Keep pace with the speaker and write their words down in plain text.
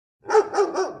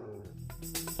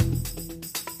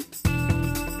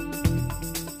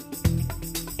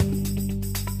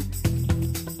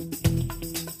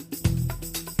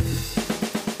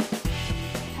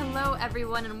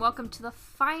everyone, and welcome to the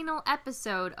final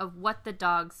episode of What the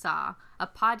Dog Saw, a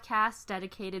podcast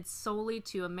dedicated solely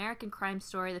to American crime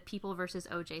story, The People vs.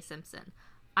 O.J. Simpson.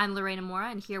 I'm Lorena Mora,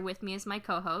 and here with me is my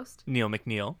co-host, Neil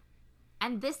McNeil.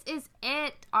 And this is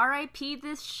it. R.I.P.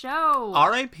 this show.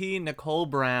 R.I.P. Nicole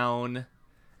Brown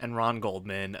and Ron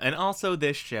Goldman, and also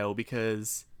this show,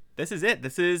 because this is it.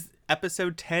 This is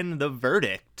episode 10, The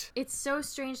Verdict. It's so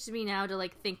strange to me now to,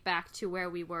 think back to where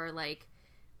we were, like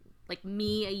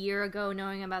me a year ago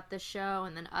knowing about this show,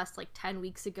 and then us 10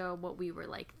 weeks ago, what we were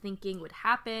thinking would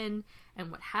happen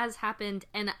and what has happened.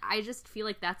 And I just feel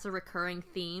like that's a recurring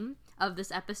theme of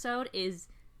this episode, is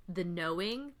the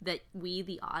knowing that we,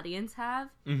 the audience, have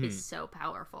is so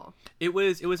powerful. It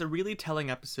was a really telling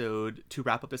episode to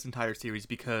wrap up this entire series,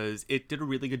 because it did a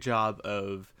really good job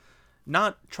of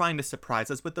not trying to surprise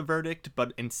us with the verdict,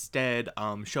 but instead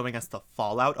showing us the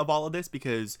fallout of all of this,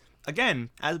 because again,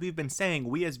 as we've been saying,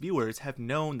 we as viewers have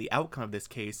known the outcome of this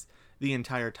case the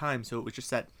entire time, so it was just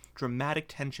that dramatic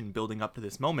tension building up to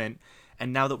this moment,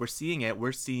 and now that we're seeing it,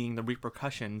 we're seeing the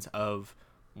repercussions of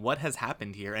what has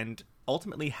happened here, and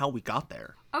ultimately how we got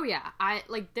there. Oh yeah,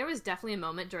 there was definitely a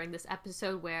moment during this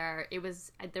episode where there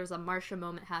was a Marcia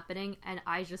moment happening, and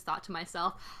I just thought to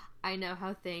myself, I know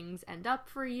how things end up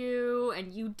for you,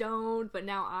 and you don't, but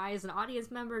now I, as an audience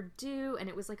member, do. And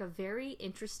it was a very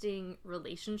interesting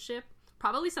relationship.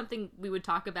 Probably something we would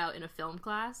talk about in a film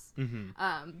class.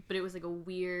 But it was a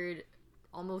weird,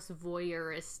 almost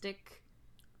voyeuristic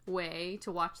way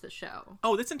to watch the show.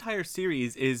 Oh, this entire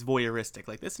series is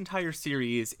voyeuristic. This entire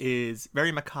series is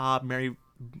very macabre,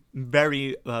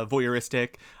 very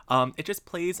voyeuristic. It just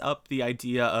plays up the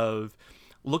idea of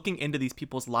looking into these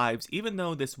people's lives, even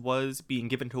though this was being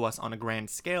given to us on a grand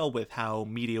scale with how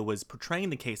media was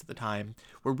portraying the case at the time.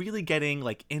 We're really getting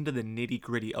into the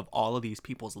nitty-gritty of all of these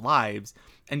people's lives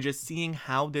and just seeing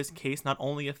how this case not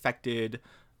only affected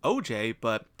OJ,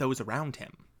 but those around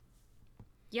him.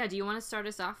 Yeah, do you want to start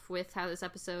us off with how this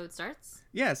episode starts?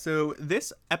 Yeah, so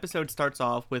this episode starts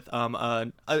off with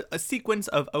a sequence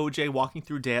of OJ walking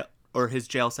through his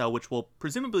jail cell, which will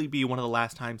presumably be one of the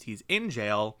last times he's in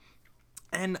jail.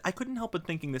 And I couldn't help but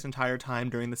thinking this entire time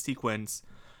during the sequence,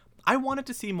 I wanted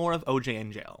to see more of OJ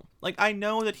in jail. I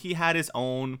know that he had his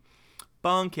own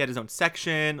bunk, he had his own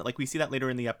section. We see that later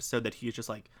in the episode that he is just,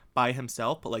 by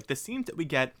himself. But, the scenes that we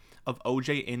get of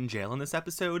OJ in jail in this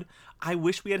episode, I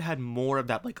wish we had had more of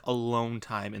that, alone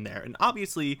time in there. And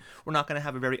obviously, we're not going to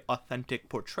have a very authentic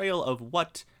portrayal of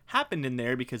what happened in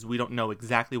there, because we don't know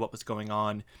exactly what was going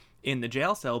on in the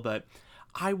jail cell, but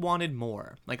I wanted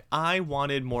more. I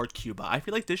wanted more Cuba. I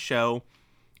feel like this show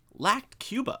lacked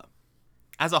Cuba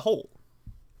as a whole.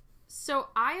 So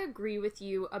I agree with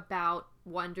you about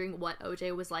wondering what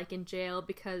OJ was like in jail,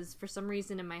 because for some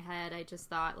reason in my head I just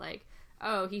thought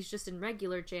oh, he's just in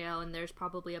regular jail and there's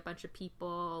probably a bunch of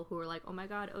people who are oh my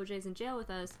god, OJ's in jail with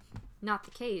us. Not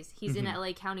the case. He's in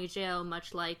LA County Jail,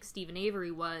 much like Stephen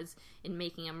Avery was in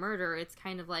Making a Murder. It's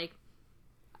kind of like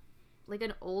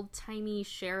an old-timey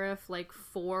sheriff,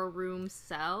 4-room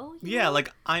cell. Yeah,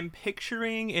 I'm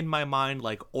picturing in my mind,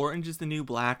 Orange is the New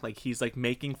Black, he's,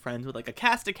 making friends with, a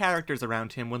cast of characters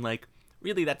around him, when,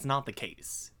 really that's not the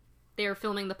case. They were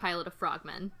filming the pilot of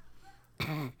Frogmen.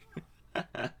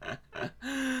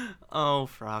 Oh,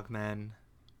 Frogmen.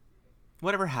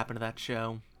 Whatever happened to that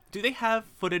show? Do they have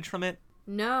footage from it?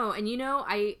 No, and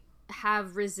I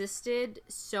have resisted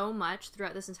so much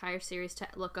throughout this entire series to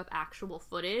look up actual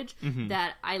footage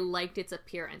that I liked its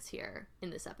appearance here in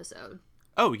this episode.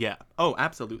 Oh, yeah. Oh,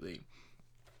 absolutely.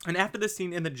 And after this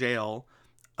scene in the jail,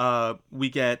 we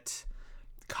get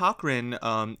Cochran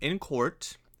in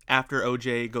court after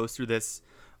OJ goes through this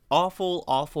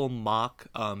awful mock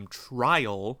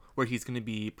trial where he's going to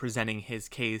be presenting his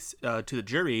case to the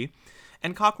jury.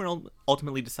 And Cochran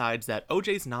ultimately decides that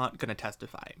OJ's not going to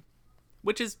testify,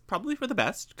 which is probably for the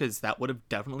best, because that would have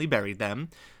definitely buried them,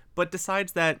 but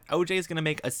decides that OJ is going to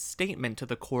make a statement to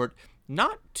the court,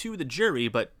 not to the jury,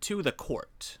 but to the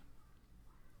court.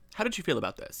 How did you feel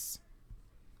about this?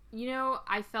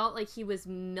 I felt like he was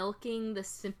milking the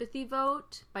sympathy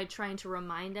vote by trying to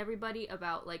remind everybody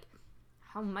about,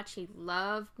 how much he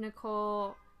loved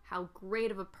Nicole, how great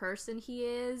of a person he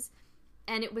is.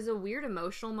 And it was a weird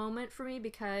emotional moment for me,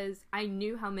 because I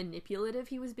knew how manipulative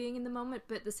he was being in the moment,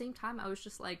 but at the same time, I was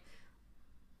just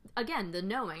again, the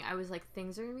knowing. I was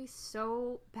things are going to be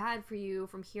so bad for you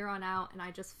from here on out, and I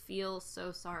just feel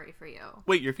so sorry for you.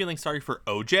 Wait, you're feeling sorry for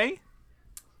OJ?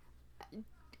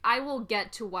 I will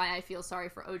get to why I feel sorry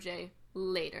for OJ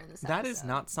later in this episode. That is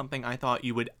not something I thought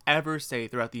you would ever say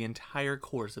throughout the entire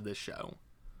course of this show.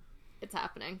 It's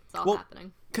happening. It's all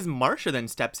happening. Because Marcia then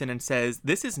steps in and says,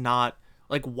 this is not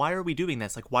Like, why are we doing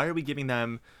this? Like, why are we giving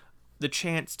them the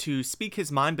chance to speak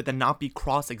his mind but then not be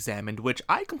cross-examined? Which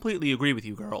I completely agree with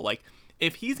you, girl. Like,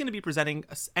 if he's going to be presenting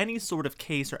any sort of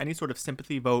case or any sort of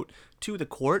sympathy vote to the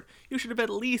court, you should have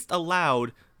at least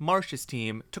allowed Marcia's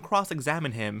team to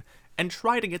cross-examine him and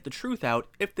try to get the truth out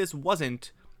if this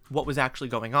wasn't what was actually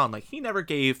going on. Like, he never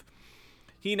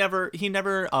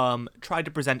tried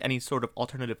to present any sort of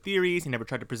alternative theories. He never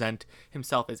tried to present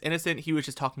himself as innocent. He was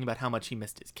just talking about how much he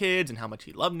missed his kids and how much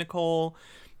he loved Nicole.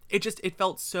 It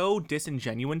felt so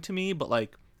disingenuous to me, but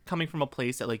like coming from a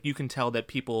place that like you can tell that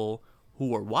people who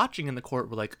were watching in the court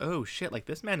were like, oh shit, like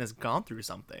this man has gone through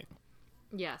something.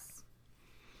 Yes.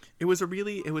 It was a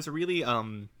really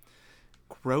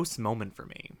gross moment for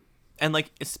me. And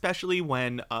like especially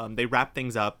when they wrap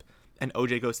things up and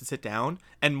OJ goes to sit down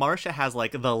and Marcia has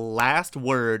like the last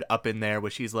word up in there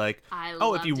where she's like,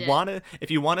 "Oh, if you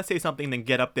want to say something, then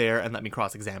get up there and let me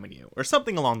cross-examine you," or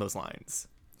something along those lines.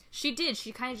 She did.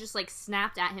 She kind of just, like,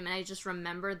 snapped at him, and I just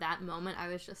remember that moment. I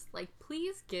was just like,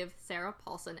 please give Sarah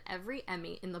Paulson every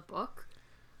Emmy in the book.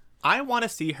 I want to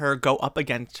see her go up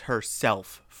against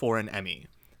herself for an Emmy.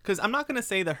 Because I'm not going to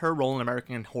say that her role in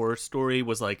American Horror Story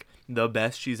was, like, the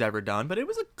best she's ever done, but it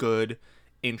was a good,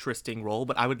 interesting role.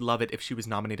 But I would love it if she was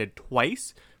nominated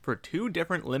twice for 2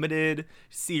 different limited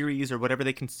series or whatever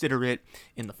they consider it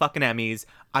in the fucking Emmys.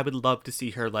 I would love to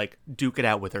see her, like, duke it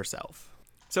out with herself.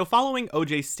 So following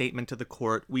OJ's statement to the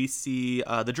court, we see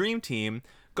the Dream Team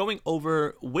going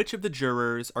over which of the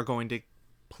jurors are going to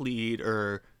plead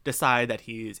or decide that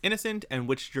he's innocent and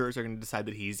which jurors are going to decide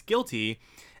that he's guilty.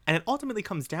 And it ultimately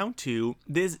comes down to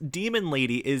this demon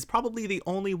lady is probably the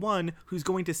only one who's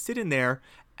going to sit in there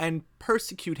and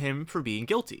persecute him for being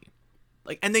guilty.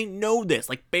 Like, and they know this.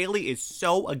 Like, Bailey is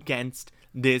so against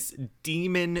this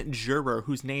demon juror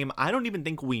whose name I don't even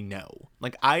think we know.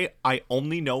 Like, I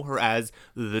only know her as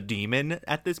the demon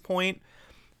at this point.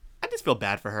 I just feel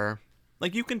bad for her.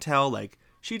 Like, you can tell, like,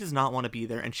 she does not want to be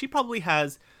there, and she probably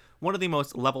has one of the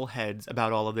most level heads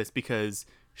about all of this because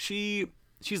she's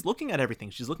looking at everything.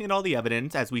 She's looking at all the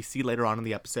evidence, as we see later on in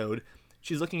the episode.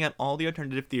 She's looking at all the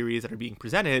alternative theories that are being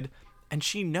presented, and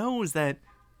she knows that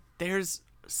there's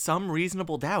some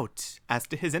reasonable doubt as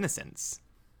to his innocence.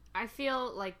 I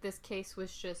feel like this case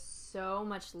was just so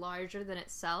much larger than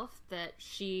itself that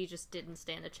she just didn't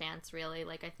stand a chance, really.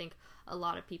 Like, I think a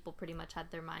lot of people pretty much had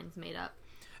their minds made up.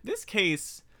 This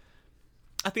case,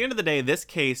 at the end of the day, this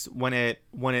case, when it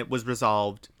was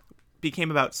resolved,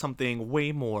 became about something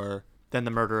way more than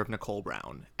the murder of Nicole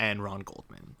Brown and Ron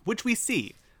Goldman, which we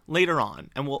see later on,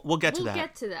 and we'll get to that. We'll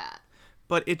get to that.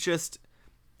 But it just,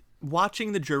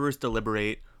 watching the jurors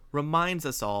deliberate reminds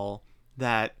us all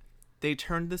that they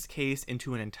turned this case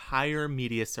into an entire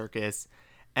media circus,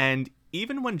 and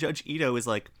even when Judge Ito is,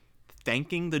 like,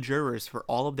 thanking the jurors for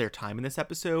all of their time in this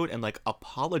episode and, like,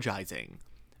 apologizing,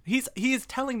 he is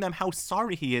telling them how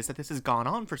sorry he is that this has gone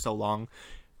on for so long,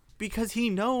 because he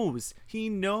knows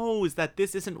that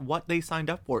this isn't what they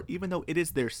signed up for. Even though it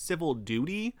is their civil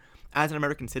duty as an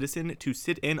American citizen to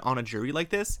sit in on a jury like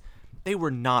this, they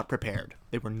were not prepared.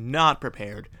 They were not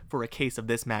prepared for a case of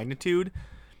this magnitude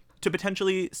to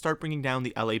potentially start bringing down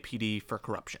the LAPD for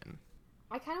corruption.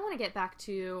 I kind of want to get back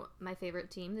to my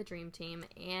favorite team, the Dream Team,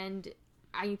 and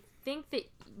I think that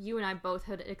you and I both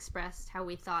had expressed how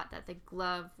we thought that the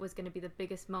glove was going to be the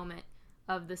biggest moment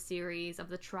of the series, of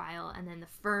the trial, and then the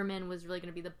Furman was really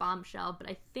going to be the bombshell, but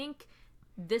I think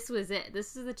this was it.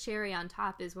 This is the cherry on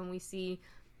top, is when we see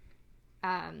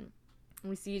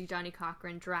Johnny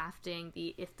Cochran drafting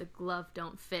the "if the glove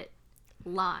don't fit"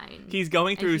 line. He's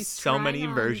going through so many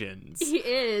versions. He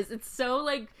is. It's so,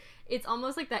 like, it's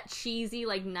almost like that cheesy,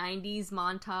 like, 90s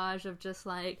montage of just,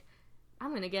 like,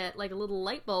 I'm gonna get, like, a little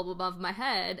light bulb above my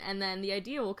head, and then the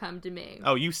idea will come to me.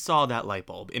 Oh, you saw that light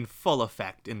bulb in full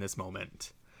effect in this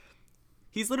moment.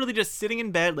 He's literally just sitting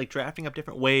in bed, like, drafting up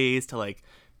different ways to, like,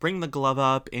 bring the glove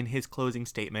up in his closing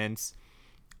statements,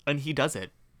 and he does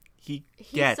it. He's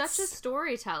such a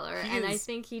storyteller, and I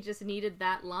think he just needed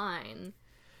that line.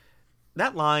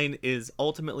 That line is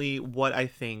ultimately what I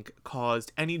think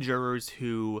caused any jurors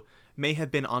who may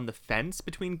have been on the fence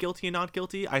between guilty and not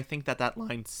guilty. I think that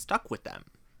line stuck with them.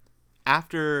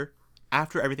 After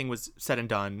everything was said and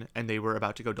done and they were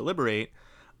about to go deliberate,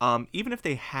 even if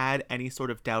they had any sort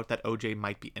of doubt that OJ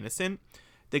might be innocent,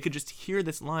 they could just hear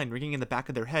this line ringing in the back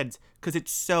of their heads because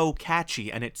it's so catchy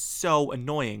and it's so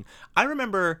annoying. I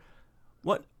remember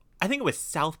I think it was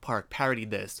South Park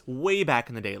parodied this way back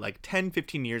in the day, like 10,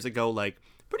 15 years ago, like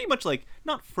pretty much like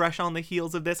not fresh on the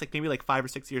heels of this, like maybe like 5 or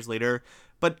 6 years later,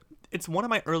 but it's one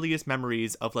of my earliest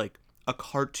memories of like a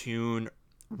cartoon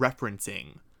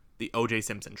referencing the O.J.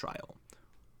 Simpson trial.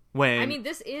 When I mean,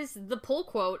 this is the pull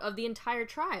quote of the entire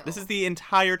trial. this is the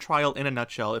entire trial in a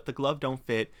nutshell. If the glove don't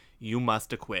fit, you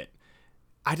must acquit.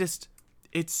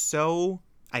 It's so,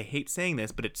 I hate saying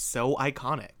this, but it's so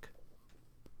iconic.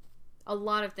 A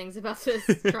lot of things about this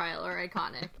trial are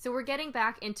iconic. So we're getting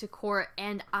back into court,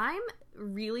 and I'm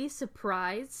really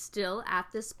surprised still at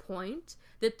this point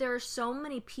that there are so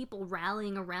many people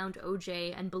rallying around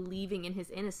OJ and believing in his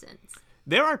innocence.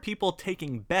 There are people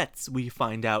taking bets, we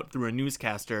find out through a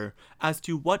newscaster, as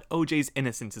to what OJ's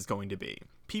innocence is going to be.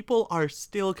 People are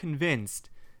still convinced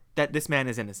that this man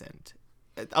is innocent.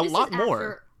 A lot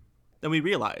more than we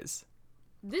realize.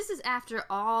 This is after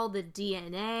all the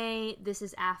DNA. This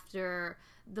is after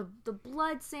the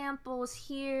blood samples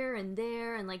here and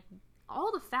there, and like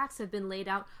all the facts have been laid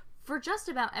out for just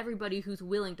about everybody who's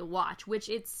willing to watch, which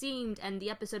it seemed, and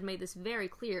the episode made this very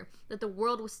clear, that the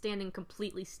world was standing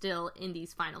completely still in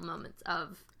these final moments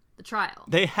of the trial.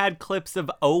 They had clips of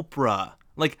Oprah,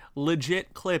 like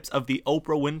legit clips of the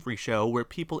Oprah Winfrey Show where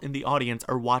people in the audience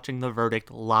are watching the verdict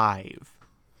live.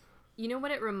 You know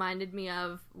what it reminded me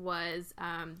of was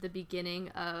the beginning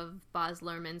of Baz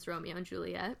Luhrmann's Romeo and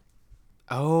Juliet.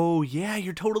 Oh, yeah,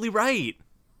 you're totally right.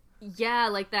 Yeah,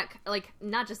 like that, like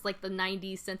not just like the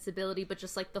 90s sensibility, but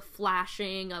just like the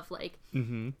flashing of like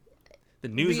the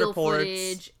news real reports,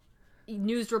 footage,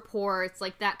 news reports,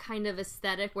 like that kind of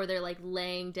aesthetic where they're like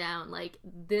laying down like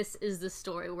this is the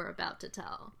story we're about to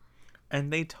tell.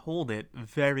 And they told it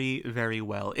very, very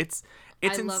well.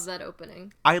 I love that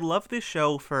opening. I love this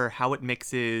show for how it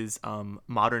mixes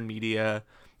modern media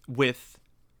with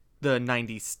the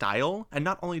 90s style, and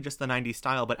not only just the 90s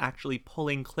style, but actually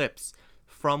pulling clips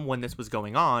from when this was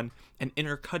going on and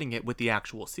intercutting it with the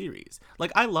actual series.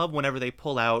 Like, I love whenever they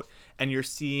pull out and you're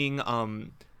seeing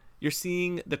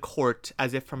the court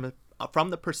as if from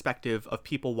the perspective of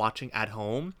people watching at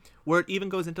home, where it even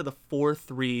goes into the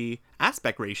 4:3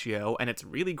 aspect ratio, and it's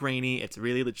really grainy, it's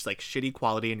really just like shitty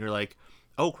quality, and you're like,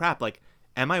 oh crap, like,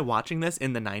 am I watching this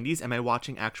in the 90s? Am I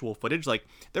watching actual footage? Like,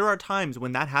 there are times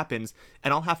when that happens,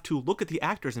 and I'll have to look at the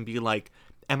actors and be like,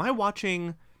 am I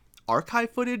watching archive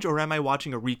footage or am I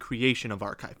watching a recreation of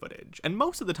archive footage? And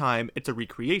most of the time, it's a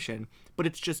recreation, but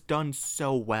it's just done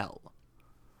so well.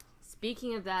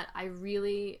 Speaking of that, I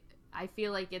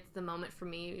feel like it's the moment for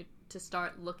me to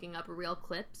start looking up real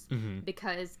clips,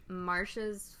 because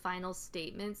Marsha's final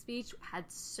statement speech had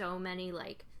so many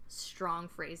like strong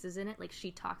phrases in it. Like,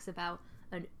 she talks about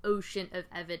an ocean of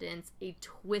evidence, a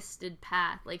twisted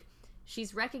path. Like,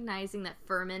 she's recognizing that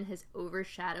Fuhrman has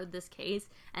overshadowed this case,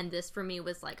 and this for me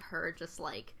was like her just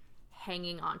like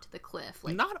hanging onto the cliff,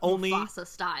 like not only Mufasa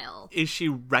style. Is she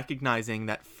recognizing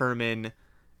that Fuhrman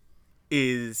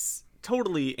is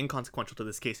totally inconsequential to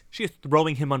this case, she is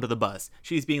throwing him under the bus.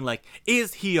 She's being like,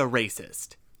 is he a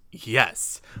racist?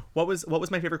 Yes. What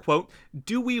was my favorite quote?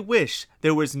 Do we wish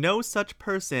there was no such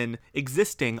person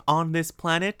existing on this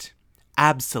planet?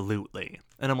 Absolutely.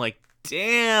 And I'm like,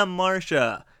 damn,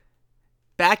 Marsha.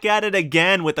 Back at it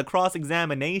again with the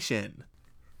cross-examination.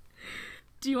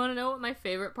 Do you want to know what my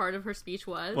favorite part of her speech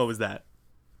was? What was that?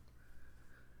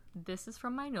 This is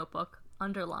from my notebook,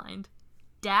 underlined.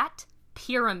 Dat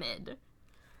pyramid.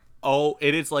 Oh,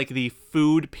 it is like the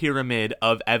food pyramid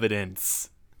of evidence.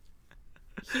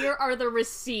 Here are the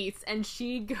receipts, and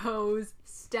she goes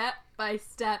step by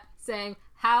step saying,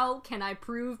 how can I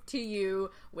prove to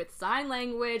you with sign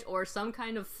language or some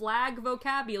kind of flag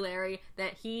vocabulary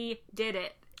that he did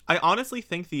it? I honestly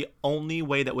think the only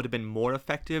way that would have been more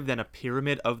effective than a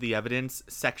pyramid of the evidence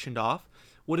sectioned off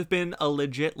would have been a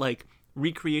legit, like,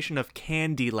 recreation of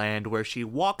Candyland, where she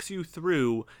walks you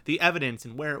through the evidence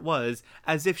and where it was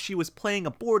as if she was playing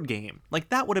a board game. Like,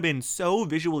 that would have been so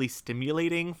visually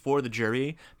stimulating for the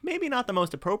jury. Maybe not the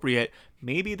most appropriate.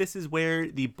 Maybe this is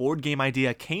where the board game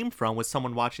idea came from, with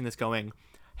someone watching this going,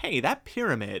 hey, that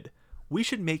pyramid, we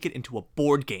should make it into a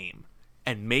board game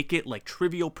and make it like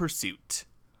Trivial Pursuit.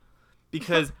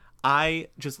 Because I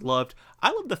love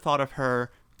the thought of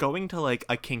her going to like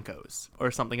a Kinko's or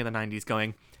something in the 90s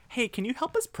going, hey, can you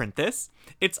help us print this?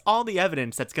 It's all the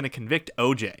evidence that's going to convict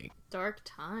OJ. Dark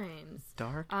times.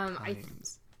 Dark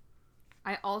times.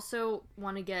 I also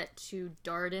want to get to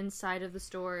Darden's side of the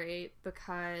story,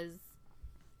 because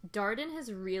Darden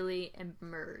has really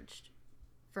emerged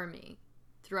for me.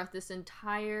 Throughout this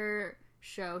entire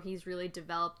show, he's really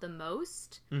developed the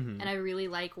most. And I really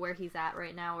like where he's at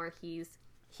right now, where he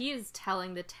is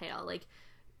telling the tale. Like,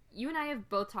 you and I have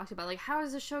both talked about, like, how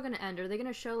is the show going to end? Are they going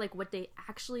to show, like, what they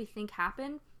actually think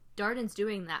happened? Darden's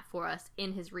doing that for us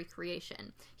in his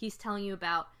recreation. He's telling you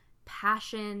about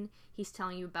passion. He's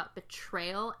telling you about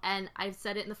betrayal. And I've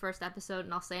said it in the first episode,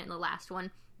 and I'll say it in the last one.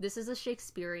 This is a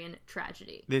Shakespearean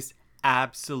tragedy. This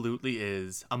absolutely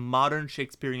is a modern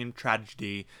Shakespearean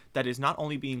tragedy that is not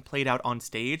only being played out on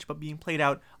stage, but being played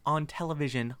out on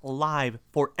television live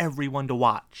for everyone to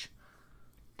watch.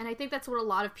 And I think that's what a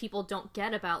lot of people don't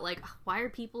get about, like, why are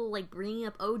people, like, bringing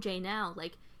up OJ now?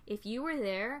 Like, if you were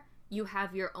there, you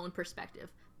have your own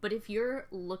perspective. But if you're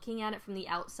looking at it from the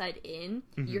outside in,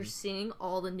 you're seeing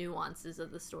all the nuances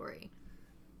of the story.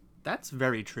 That's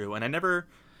very true. And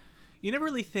you never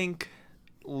really think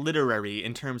literary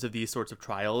in terms of these sorts of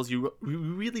trials. You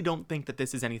really don't think that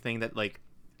this is anything that, like,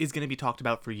 is going to be talked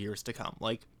about for years to come.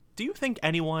 Like, do you think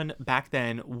anyone back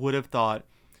then would have thought,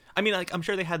 I mean, like, I'm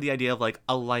sure they had the idea of, like,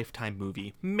 a Lifetime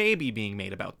movie maybe being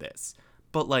made about this,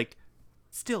 but, like,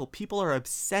 still, people are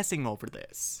obsessing over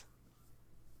this.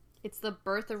 It's the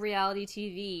birth of reality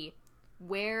TV.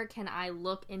 Where can I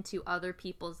look into other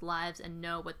people's lives and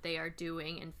know what they are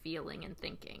doing and feeling and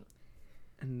thinking?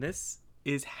 And this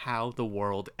is how the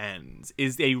world ends,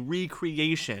 is a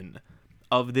recreation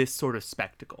of this sort of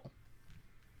spectacle.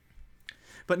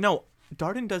 But no,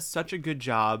 Darden does such a good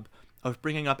job of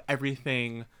bringing up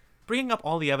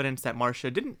all the evidence that Marcia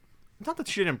didn't, not that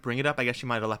she didn't bring it up, I guess she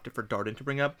might have left it for Darden to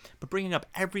bring up, but bringing up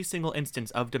every single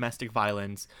instance of domestic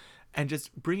violence and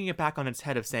just bringing it back on its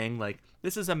head of saying, like,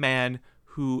 this is a man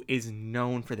who is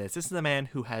known for this. This is a man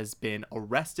who has been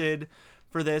arrested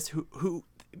for this, who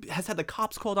has had the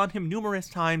cops called on him numerous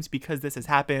times because this has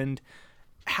happened.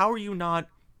 How are you not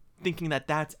thinking that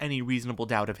that's any reasonable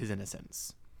doubt of his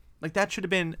innocence? Like, that should have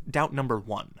been doubt number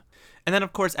one. And then,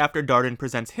 of course, after Darden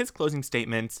presents his closing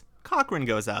statements, Cochran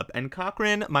goes up. And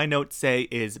Cochran, my notes say,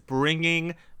 is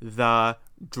bringing the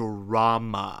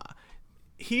drama.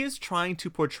 He is trying to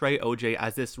portray OJ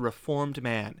as this reformed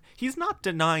man. He's not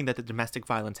denying that the domestic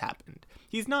violence happened.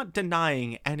 He's not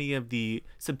denying any of the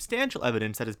substantial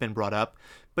evidence that has been brought up,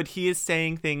 but he is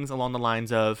saying things along the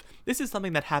lines of, this is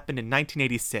something that happened in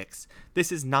 1986.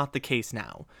 This is not the case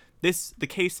now. The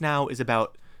case now is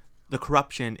about the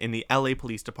corruption in the LA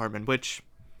Police Department, which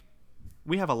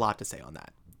we have a lot to say on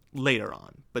that later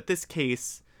on. But this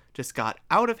case just got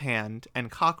out of hand, and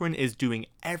Cochran is doing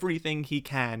everything he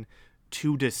can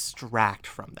to distract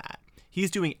from that. He's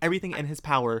doing everything in his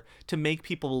power to make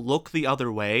people look the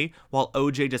other way, while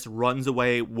OJ just runs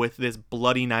away with this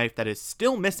bloody knife that is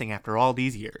still missing after all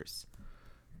these years.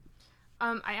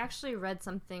 I actually read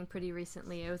something pretty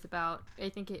recently. It was about, I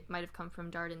think it might have come from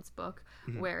Darden's book,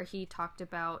 where he talked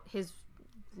about his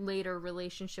later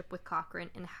relationship with Cochran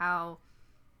and how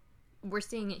we're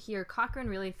seeing it here. Cochran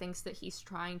really thinks that he's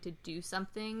trying to do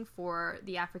something for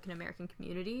the African American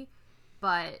community,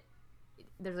 but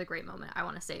there's a great moment. I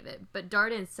want to save it. But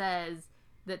Darden says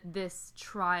that this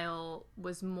trial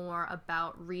was more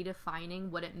about redefining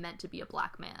what it meant to be a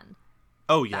black man.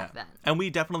 Oh, yeah. And we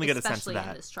definitely get a sense of especially that.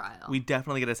 in this trial. We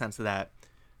definitely get a sense of that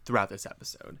throughout this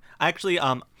episode. Actually,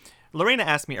 Lorena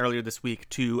asked me earlier this week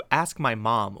to ask my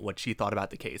mom what she thought about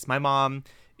the case. My mom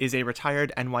is a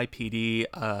retired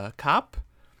NYPD cop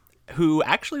who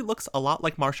actually looks a lot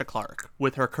like Marcia Clark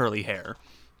with her curly hair.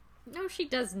 No, she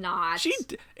does not.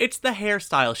 It's the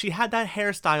hairstyle. She had that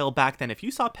hairstyle back then. If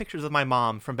you saw pictures of my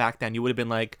mom from back then, you would have been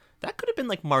like, that could have been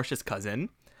like Marcia's cousin.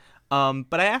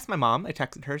 But I asked my mom, I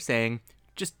texted her saying,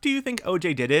 just, do you think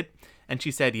OJ did it? And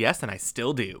she said yes, and I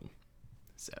still do.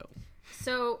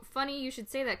 So funny you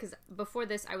should say that, because before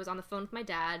this, I was on the phone with my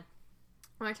dad.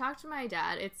 When I talk to my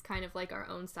dad, it's kind of like our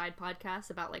own side podcast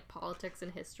about, like, politics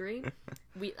and history.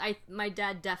 My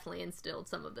dad definitely instilled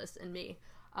some of this in me.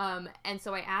 And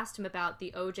so I asked him about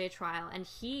the OJ trial, and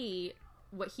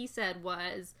what he said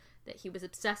was that he was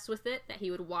obsessed with it, that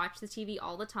he would watch the TV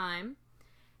all the time,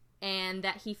 and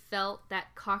that he felt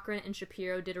that Cochran and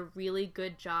Shapiro did a really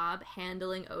good job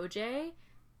handling OJ,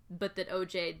 but that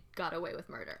OJ got away with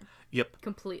murder. Yep.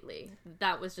 Completely.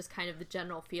 That was just kind of the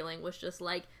general feeling, was just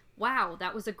like, wow,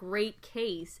 that was a great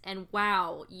case, and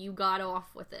wow, you got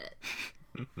off with it.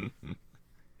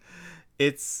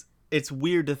 It's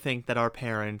weird to think that our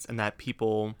parents and that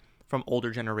people from older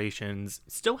generations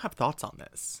still have thoughts on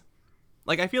this.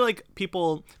 Like, I feel like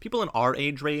people in our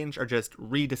age range are just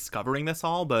rediscovering this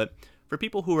all, but for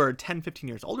people who are 10, 15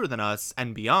 years older than us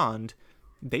and beyond,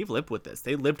 they've lived with this.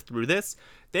 They lived through this.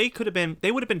 They would have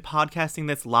been podcasting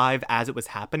this live as it was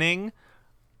happening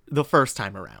the first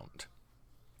time around,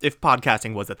 if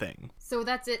podcasting was a thing. So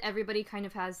that's it. Everybody kind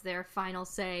of has their final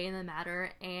say in the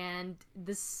matter. And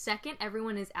the second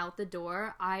everyone is out the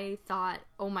door, I thought,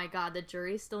 oh my God, the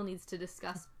jury still needs to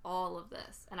discuss all of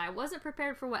this. And I wasn't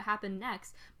prepared for what happened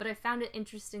next, but I found it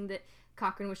interesting that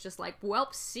Cochran was just like,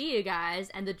 well, see you guys.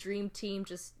 And the dream team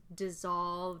just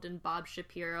dissolved and Bob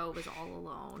Shapiro was all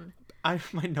alone.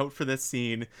 my note for this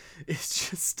scene is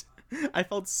just I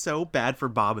felt so bad for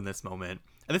Bob in this moment.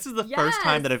 And this is the first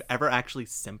time that I've ever actually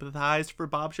sympathized for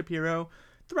Bob Shapiro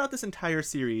throughout this entire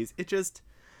series. You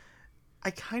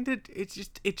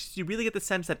really get the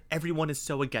sense that everyone is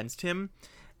so against him.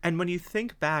 And when you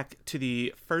think back to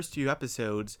the first few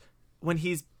episodes, when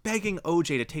he's begging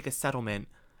OJ to take a settlement,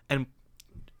 and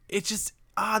it's just,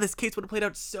 this case would have played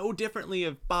out so differently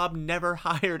if Bob never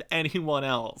hired anyone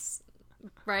else.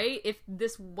 Right? If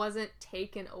this wasn't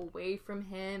taken away from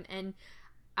him. And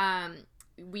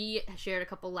we shared a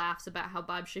couple laughs about how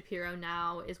Bob Shapiro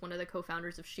now is one of the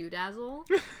co-founders of Shoe Dazzle.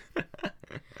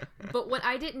 But what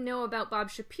I didn't know about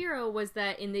Bob Shapiro was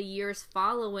that in the years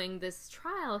following this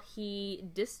trial, he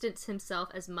distanced himself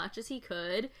as much as he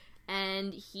could,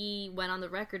 and he went on the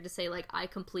record to say, like, I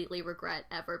completely regret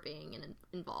ever being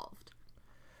involved.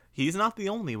 He's not the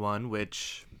only one,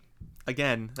 which,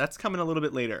 again, that's coming a little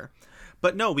bit later.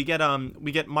 But no, we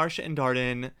get Marcia and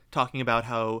Darden talking about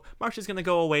how Marcia's going to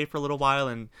go away for a little while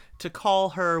and to call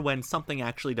her when something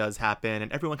actually does happen.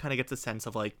 And everyone kind of gets a sense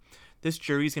of, like, this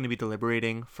jury's going to be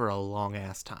deliberating for a long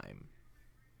ass time.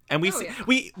 And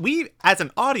we as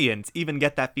an audience even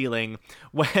get that feeling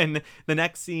when the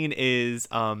next scene is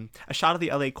a shot of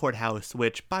the LA courthouse,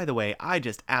 which, by the way, I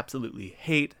just absolutely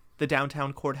hate the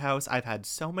downtown courthouse. I've had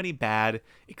so many bad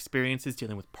experiences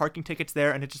dealing with parking tickets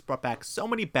there, and it just brought back so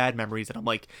many bad memories that I'm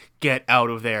like, get out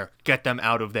of there, get them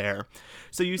out of there.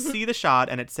 So you see the shot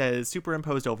and it says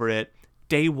superimposed over it,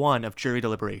 day 1 of jury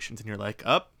deliberations, and you're like,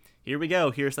 here we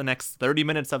go, here's the next 30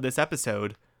 minutes of this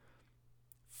episode.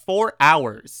 4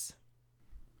 hours.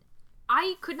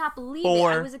 I could not believe it.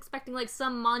 I was expecting like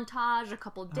some montage, a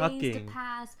couple days to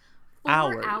pass.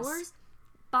 4 hours?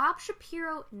 Bob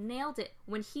Shapiro nailed it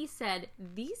when he said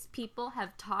these people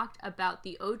have talked about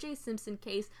the O.J. Simpson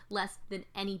case less than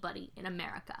anybody in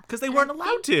America. Because they weren't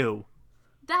allowed to.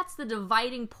 That's the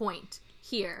dividing point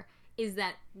here, is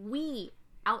that we,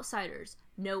 outsiders,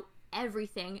 know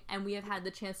everything, and we have had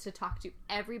the chance to talk to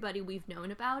everybody we've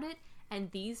known about it,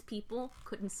 and these people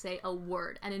couldn't say a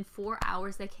word. And in 4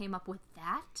 hours, they came up with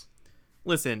that?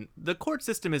 Listen, the court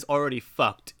system is already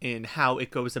fucked in how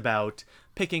it goes about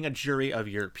picking a jury of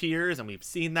your peers, and we've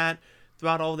seen that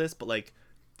throughout all this, but like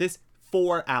this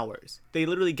 4 hours. They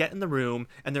literally get in the room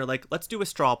and they're like, let's do a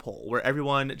straw poll where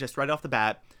everyone just right off the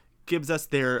bat gives us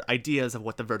their ideas of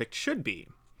what the verdict should be.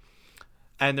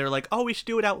 And they're like, oh, we should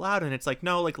do it out loud. And it's like,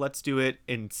 no, like, let's do it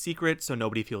in secret so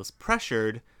nobody feels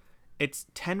pressured. It's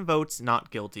 10 votes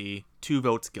not guilty, 2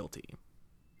 votes guilty.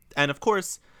 And of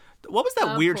course, what was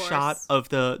that weird shot of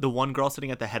the one girl sitting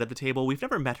at the head of the table? We've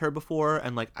never met her before,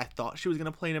 and like I thought she was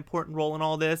going to play an important role in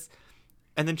all this.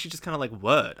 And then she's just kind of like,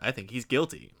 what? I think he's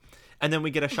guilty. And then we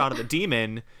get a shot of the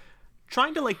demon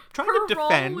trying to defend. Her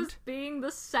role was being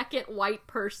the second white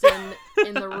person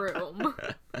in the room.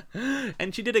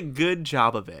 And she did a good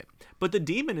job of it. But the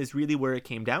demon is really where it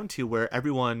came down to, where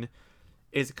everyone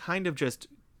is kind of just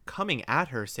coming at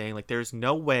her saying, like, there's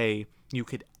no way you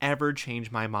could ever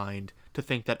change my mind to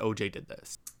think that OJ did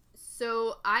this.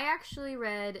 So I actually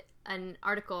read an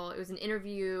article. It was an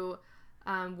interview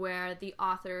where the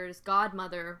author's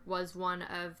godmother was one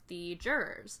of the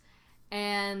jurors.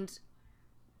 And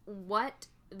what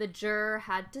the juror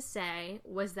had to say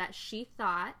was that she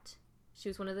thought, she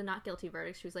was one of the not guilty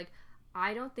verdicts, she was like,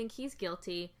 I don't think he's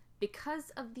guilty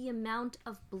because of the amount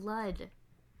of blood.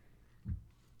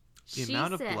 The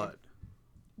amount of blood.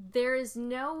 There is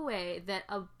no way that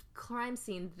a crime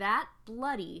scene that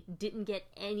bloody didn't get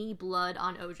any blood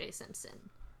on O.J. Simpson.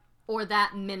 Or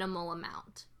that minimal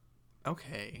amount.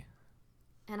 Okay.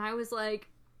 And I was like,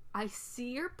 I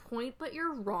see your point, but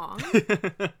you're wrong.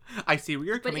 I see where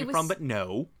you're coming from, but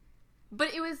no.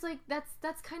 But it was like,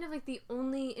 that's kind of like the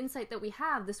only insight that we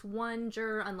have. This one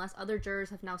juror, unless other jurors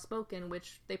have now spoken,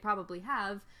 which they probably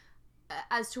have,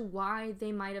 as to why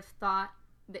they might have thought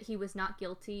that he was not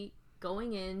guilty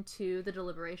going into the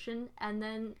deliberation and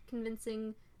then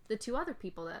convincing the 2 other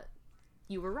people that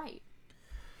you were right.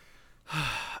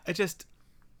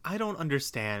 I don't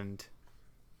understand.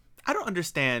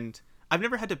 I've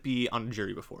never had to be on a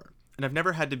jury before. And I've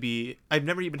never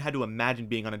even had to imagine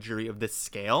being on a jury of this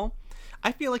scale.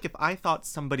 I feel like if I thought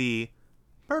somebody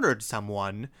murdered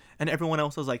someone and everyone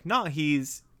else was like, no,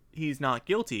 he's not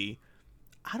guilty,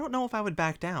 I don't know if I would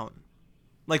back down.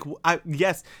 Like,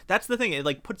 yes, that's the thing. It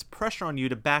like puts pressure on you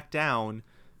to back down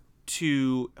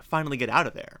to finally get out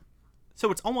of there.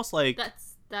 So it's almost like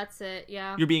that's it,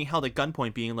 yeah. You're being held at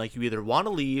gunpoint, being like, you either want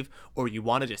to leave or you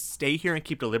want to just stay here and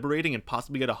keep deliberating and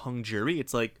possibly get a hung jury.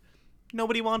 It's like,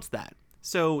 nobody wants that.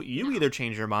 So you either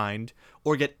change your mind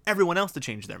or get everyone else to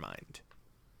change their mind.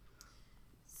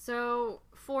 So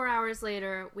 4 hours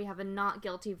later, we have a not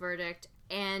guilty verdict,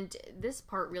 and this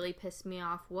part really pissed me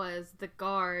off was the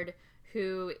guard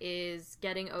who is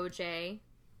getting OJ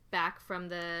back from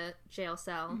the jail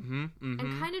cell and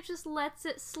kind of just lets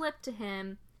it slip to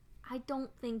him. I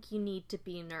don't think you need to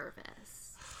be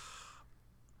nervous.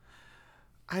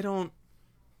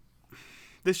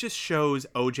 This just shows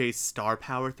OJ's star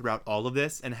power throughout all of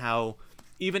this, and how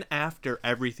even after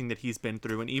everything that he's been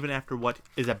through and even after what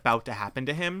is about to happen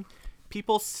to him,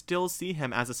 people still see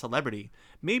him as a celebrity.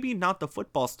 Maybe not the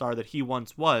football star that he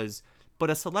once was, but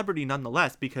a celebrity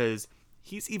nonetheless, because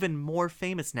he's even more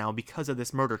famous now because of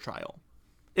this murder trial.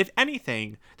 If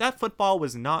anything, that football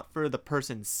was not for the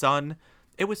person's son,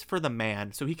 it was for the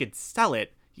man, so he could sell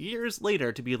it years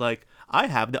later to be like, I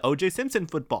have the O.J. Simpson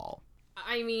football.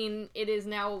 I mean, it is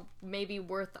now maybe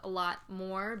worth a lot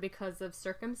more because of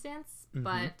circumstance,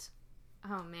 but,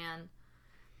 oh man.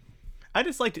 I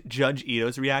just liked Judge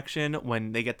Ito's reaction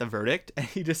when they get the verdict, and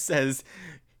he just says,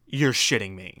 "You're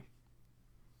shitting me."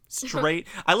 Straight.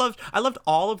 I loved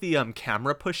all of the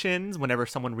camera push-ins whenever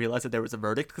someone realized that there was a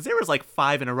verdict, because there was like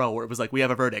 5 in a row where it was like, we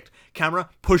have a verdict. Camera,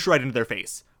 push right into their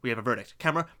face. We have a verdict.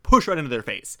 Camera, push right into their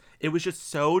face. It was just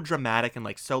so dramatic and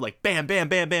like so like bam, bam,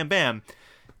 bam, bam, bam.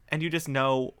 And you just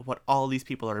know what all these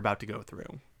people are about to go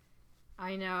through.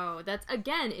 I know. That's,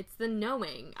 again, it's the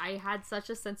knowing. I had such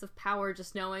a sense of power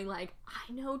just knowing, like,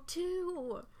 I know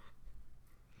too.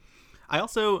 I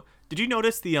also, did you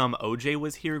notice the OJ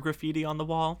was here graffiti on the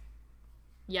wall?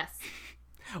 Yes.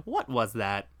 What was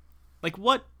that? Like,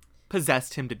 what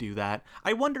possessed him to do that?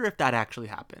 I wonder if that actually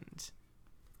happened.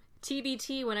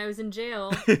 TBT when I was in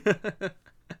jail.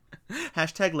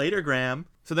 Hashtag later, Graham.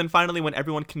 So then finally, when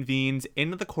everyone convenes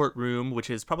into the courtroom, which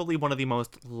is probably one of the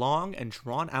most long and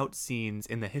drawn out scenes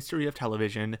in the history of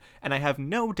television, and I have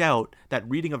no doubt that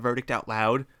reading a verdict out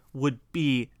loud would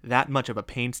be that much of a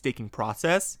painstaking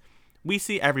process, we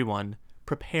see everyone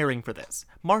preparing for this.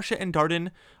 Marcia and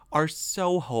Darden are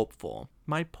so hopeful.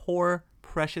 My poor,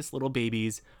 precious little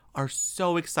babies are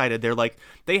so excited. They're like,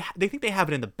 they think they have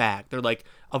it in the bag. They're like,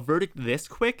 a verdict this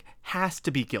quick has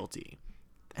to be guilty.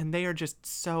 And they are just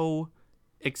so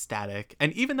ecstatic.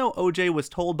 And even though OJ was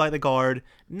told by the guard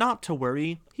not to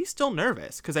worry, he's still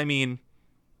nervous. Because, I mean,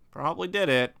 probably did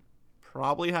it.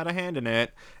 Probably had a hand in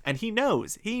it. And he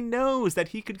knows that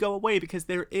he could go away because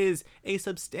there is a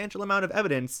substantial amount of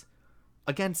evidence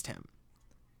against him.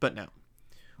 But no.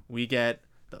 We get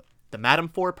the Madam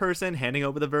Four person handing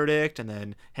over the verdict and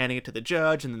then handing it to the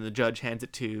judge, and then the judge hands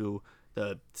it to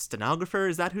the stenographer.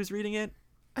 Is that who's reading it?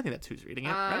 I think that's who's reading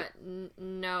it, right?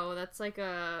 No, that's like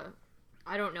I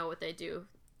don't know what they do.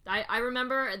 I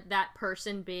remember that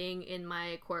person being in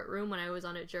my courtroom when I was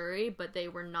on a jury, but they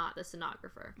were not the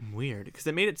stenographer. Weird, because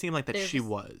it made it seem like that she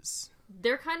was.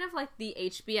 They're kind of like the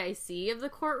HBIC of the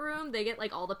courtroom. They get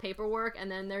like all the paperwork, and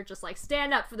then they're just like,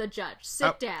 stand up for the judge,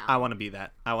 sit down. I want to be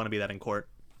that. I want to be that in court.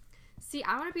 See,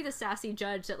 I want to be the sassy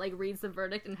judge that like reads the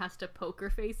verdict and has to poker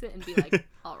face it and be like,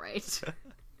 all right.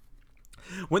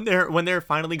 When they're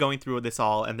finally going through this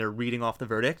all and they're reading off the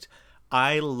verdict,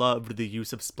 I loved the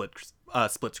use of split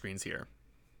screens here.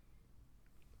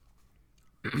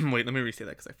 Wait, let me restate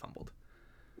that because I fumbled.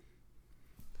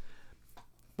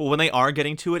 But when they are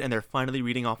getting to it and they're finally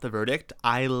reading off the verdict,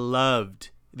 I loved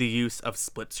the use of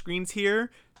split screens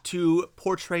here to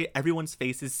portray everyone's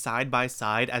faces side by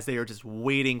side as they are just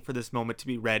waiting for this moment to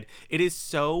be read. It is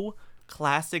so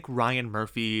classic Ryan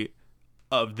Murphy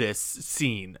of this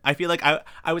scene. I feel like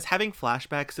I was having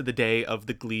flashbacks to the day of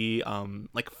the Glee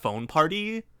like phone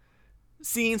party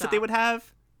scenes that they would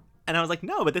have, and I was like,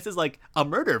 no, but this is like a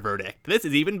murder verdict. This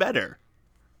is even better.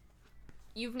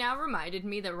 You've now reminded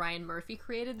me that Ryan Murphy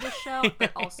created this show,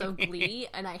 but also Glee,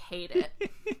 and I hate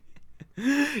it.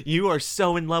 You are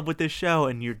so in love with this show,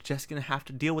 and you're just gonna have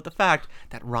to deal with the fact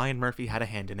that Ryan Murphy had a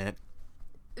hand in it.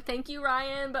 Thank you,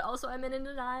 Ryan, but also I'm in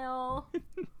denial.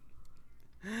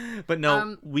 But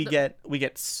no, we get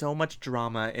so much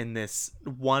drama in this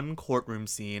one courtroom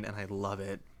scene, and I love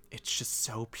it. It's just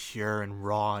so pure and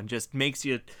raw, and just makes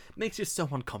you so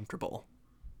uncomfortable.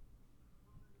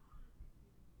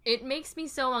 It makes me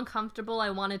so uncomfortable I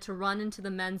wanted to run into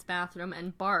the men's bathroom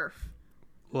and barf.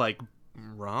 Like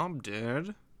Rob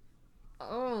did.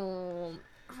 Oh,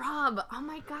 Rob, oh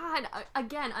my god.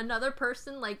 Again, another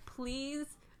person, like, please,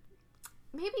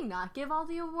 maybe not give all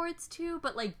the awards to,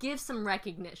 but, like, give some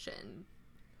recognition.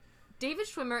 David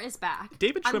Schwimmer is back.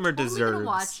 David Schwimmer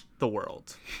deserves the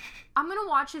world. I'm gonna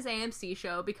watch his AMC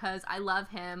show because I love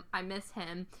him, I miss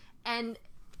him, and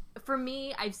for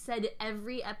me, I've said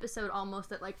every episode almost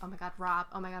that, like, oh my god, Rob,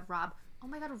 oh my god, Rob. Oh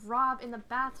my god, Rob in the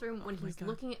bathroom when he's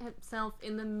looking at himself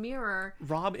in the mirror.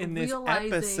 Rob in this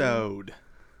episode.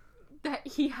 that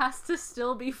he has to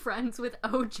still be friends with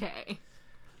OJ.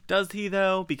 Does he,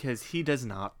 though? Because he does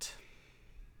not.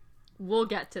 We'll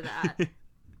get to that.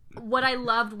 What I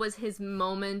loved was his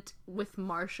moment with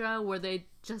Marcia where they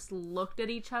just looked at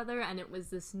each other and it was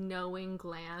this knowing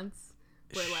glance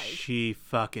where, like, she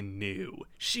fucking knew.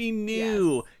 She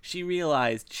knew. Yes. She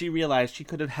realized she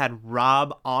could have had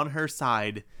Rob on her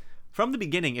side from the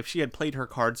beginning if she had played her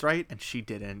cards right, and she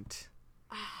didn't.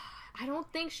 I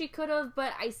don't think she could have,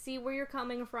 but I see where you're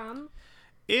coming from.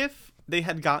 If they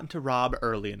had gotten to Rob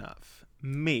early enough,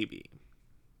 maybe.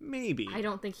 I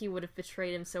don't think he would have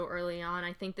betrayed him so early on.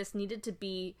 I think this needed to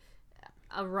be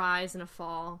a rise and a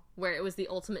fall, where it was the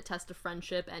ultimate test of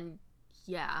friendship, and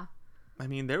yeah. I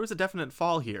mean, there was a definite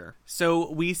fall here.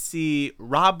 So we see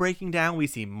Rob breaking down, we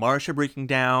see Marcia breaking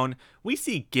down, we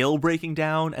see Gil breaking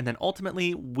down, and then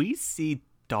ultimately we see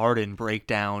Darden break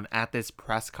down at this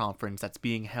press conference that's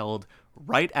being held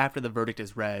right after the verdict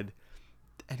is read.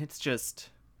 And it's just...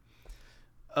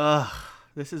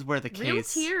 this is where the case... Real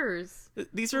tears.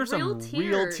 These are some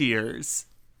real tears.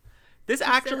 This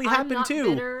actually happened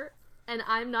too. Bitter and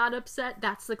I'm not upset.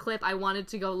 That's the clip I wanted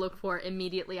to go look for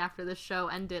immediately after the show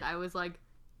ended. I was like,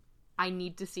 I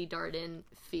need to see Darden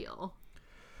feel.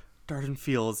 Darden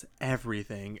feels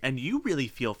everything, and you really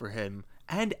feel for him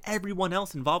and everyone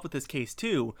else involved with this case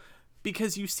too,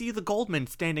 because you see the Goldman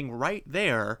standing right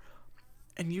there,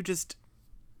 and you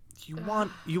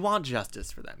want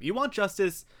justice for them. You want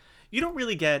justice. You don't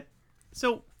really get...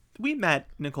 So, we met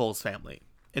Nicole's family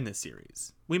in this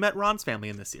series. We met Ron's family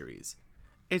in this series.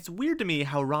 It's weird to me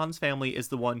how Ron's family is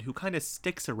the one who kind of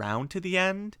sticks around to the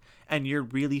end, and you're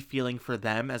really feeling for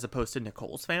them as opposed to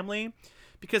Nicole's family,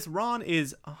 because Ron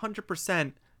is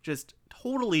 100% just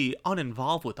totally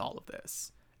uninvolved with all of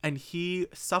this. And he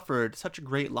suffered such a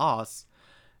great loss,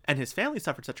 and his family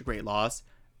suffered such a great loss,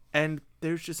 and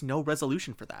there's just no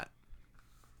resolution for that.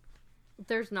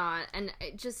 There's not, and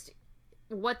it just...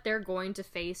 what they're going to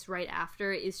face right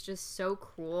after is just so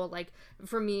cruel. Like,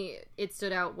 for me, it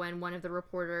stood out when one of the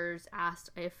reporters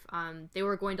asked if they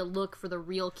were going to look for the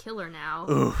real killer now.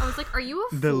 Oof, I was like, are you a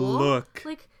fool? The look.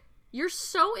 Like, you're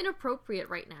so inappropriate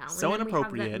right now. So and then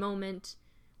inappropriate. We have that moment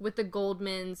with the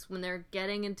Goldmans when they're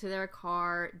getting into their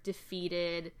car,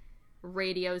 defeated,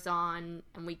 radio's on,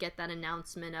 and we get that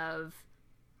announcement of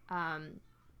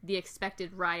the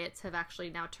expected riots have actually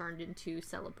now turned into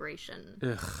celebration.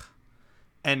 Ugh.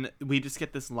 And we just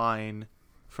get this line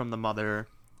from the mother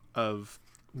of,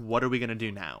 what are we going to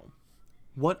do now?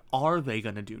 What are they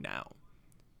going to do now?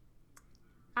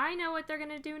 I know what they're going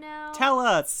to do now. Tell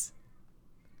us!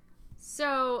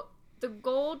 So, the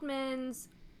Goldmans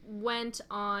went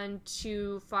on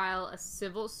to file a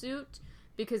civil suit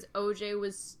because OJ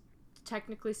was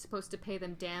technically supposed to pay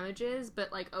them damages,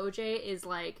 but, like, OJ is,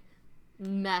 like,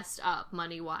 messed up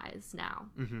money-wise now.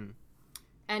 Mm-hmm.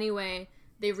 Anyway...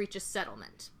 they reach a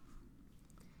settlement.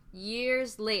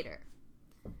 Years later,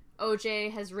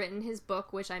 OJ has written his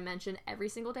book, which I mention every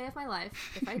single day of my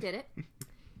life, if I did it.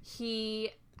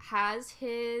 He has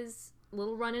his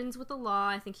little run-ins with the law.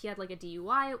 I think he had, like, a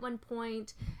DUI at one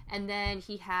point. And then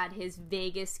he had his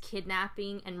Vegas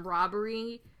kidnapping and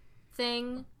robbery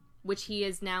thing, which he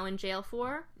is now in jail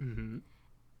for. Mm-hmm.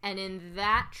 And in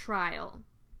that trial,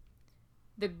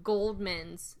 the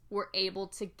Goldmans were able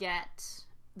to get...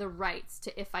 the rights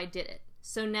to If I Did It.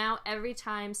 So now every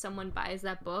time someone buys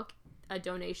that book, a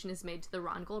donation is made to the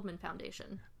Ron Goldman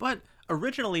Foundation. But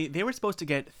originally, they were supposed to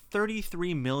get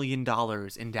 $33 million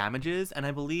in damages, and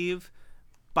I believe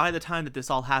by the time that this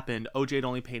all happened, OJ had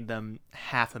only paid them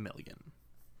 $500,000.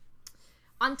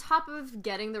 On top of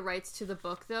getting the rights to the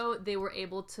book, though, they were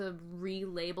able to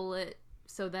relabel it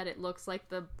so that it looks like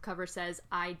the cover says,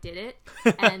 I did it,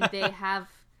 and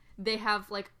they have,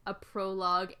 like, a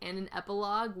prologue and an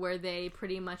epilogue where they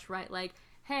pretty much write, like,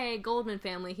 hey, Goldman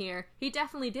family here. He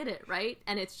definitely did it, right?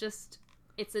 And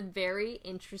it's a very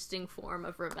interesting form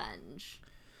of revenge.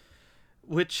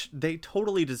 Which they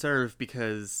totally deserve,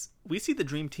 because we see the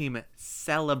Dream Team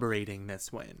celebrating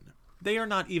this win. They are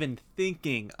not even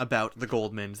thinking about the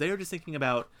Goldmans. They are just thinking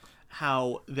about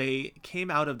how they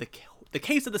came out of the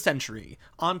case of the century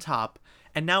on top,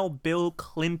 and now Bill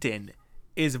Clinton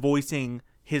is voicing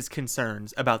his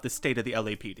concerns about the state of the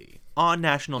LAPD on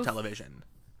national television.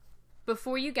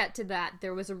 Before you get to that,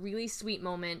 there was a really sweet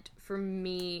moment for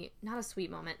me, not a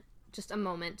sweet moment, just a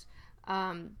moment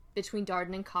between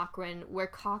Darden and Cochran, where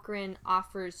Cochran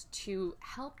offers to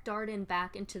help Darden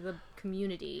back into the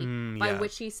community, by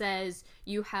which he says,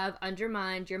 you have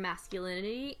undermined your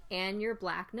masculinity and your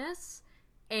blackness.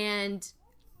 And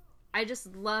I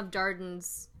just love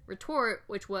Darden's retort,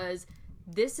 which was,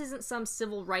 this isn't some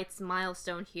civil rights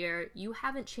milestone here. You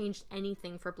haven't changed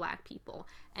anything for Black people.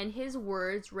 And his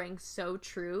words rang so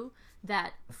true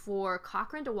that for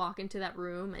Cochran to walk into that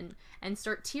room and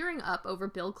start tearing up over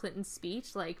Bill Clinton's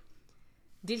speech, like,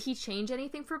 did he change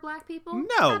anything for Black people?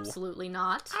 No. Absolutely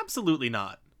not. Absolutely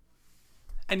not.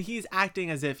 And he's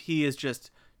acting as if he has just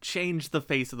changed the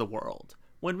face of the world,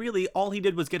 when really all he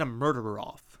did was get a murderer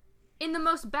off. In the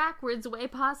most backwards way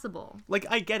possible. Like,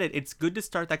 I get it. It's good to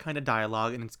start that kind of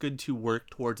dialogue, and it's good to work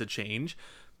towards a change.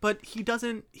 But he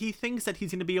thinks that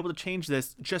he's going to be able to change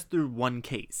this just through one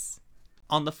case.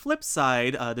 On the flip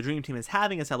side, the Dream Team is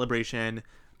having a celebration,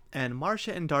 and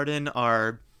Marcia and Darden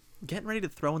are getting ready to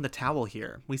throw in the towel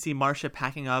here. We see Marcia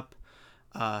packing up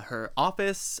her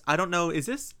office. I don't know,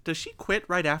 does she quit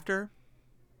right after?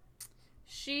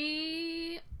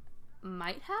 She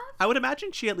might have? I would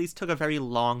imagine she at least took a very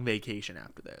long vacation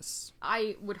after this.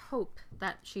 I would hope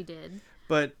that she did.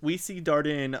 But we see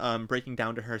Darden breaking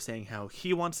down to her, saying how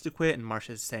he wants to quit, and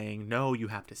Marcia's saying, no, you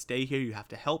have to stay here, you have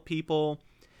to help people.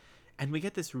 And we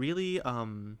get this really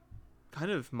kind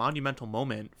of monumental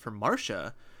moment for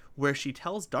Marcia, where she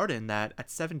tells Darden that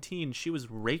at 17 she was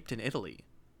raped in Italy.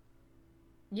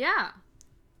 Yeah.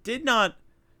 Did not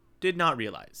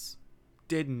realize.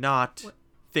 Did not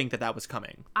think that was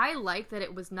coming. I like that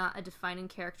it was not a defining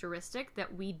characteristic,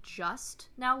 that we just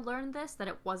now learned this, that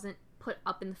it wasn't put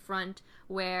up in the front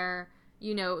where,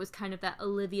 you know, it was kind of that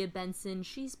Olivia Benson,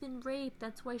 she's been raped,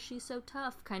 that's why she's so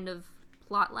tough kind of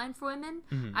plot line for women.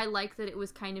 Mm-hmm. I like that it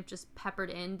was kind of just peppered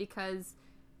in because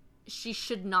she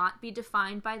should not be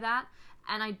defined by that.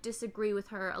 And I disagree with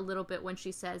her a little bit when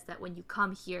she says that when you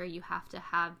come here, you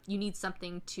need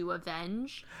something to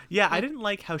avenge. Yeah, I didn't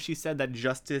like how she said that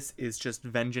justice is just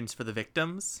vengeance for the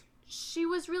victims. She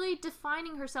was really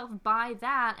defining herself by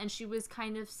that, and she was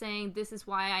kind of saying, this is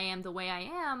why I am the way I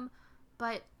am,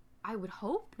 but I would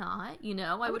hope not, you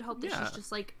know? I would hope that she's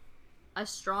just, like, a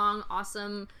strong,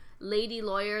 awesome lady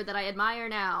lawyer that I admire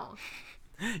now.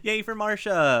 Yay for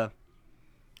Marcia!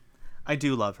 I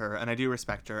do love her, and I do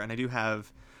respect her, and I do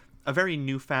have a very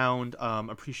newfound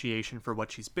appreciation for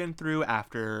what she's been through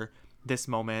after this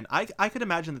moment. I could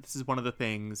imagine that this is one of the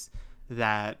things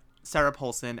that Sarah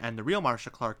Paulson and the real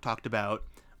Marcia Clark talked about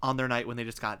on their night when they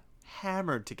just got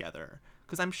hammered together.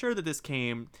 Because I'm sure that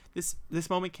this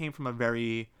moment came from a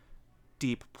very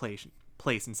deep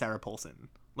place in Sarah Paulson.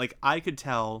 Like, I could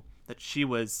tell that she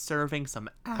was serving some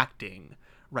acting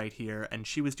right here, and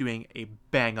she was doing a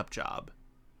bang-up job.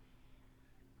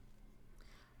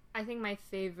 I think my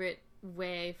favorite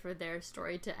way for their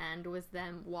story to end was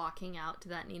them walking out to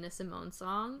that Nina Simone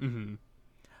song. Mm-hmm.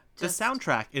 The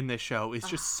soundtrack in this show is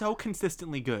just so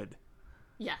consistently good.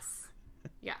 Yes.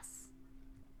 Yes.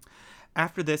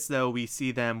 After this, though, we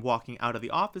see them walking out of the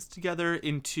office together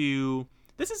into...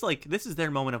 This is their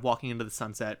moment of walking into the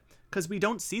sunset, because we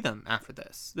don't see them after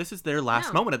this. This is their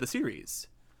last moment of the series.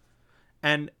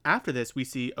 And after this, we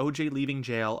see OJ leaving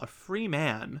jail, a free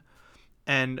man,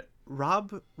 and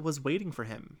Rob was waiting for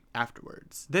him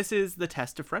afterwards. This is the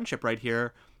test of friendship right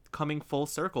here, coming full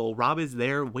circle. Rob is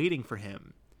there waiting for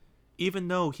him, even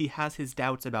though he has his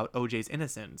doubts about OJ's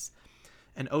innocence.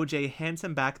 And OJ hands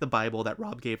him back the Bible that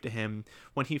Rob gave to him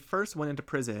when he first went into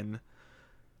prison.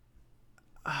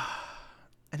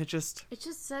 And it just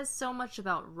says so much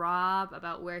about Rob,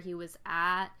 about where he was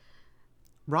at.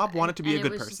 Rob wanted to be a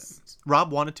good person.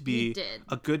 Rob wanted to be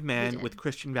a good man with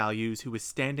Christian values who was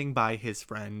standing by his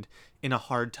friend in a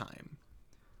hard time.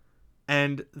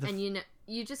 And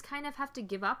you just kind of have to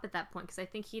give up at that point, because I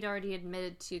think he'd already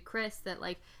admitted to Chris that,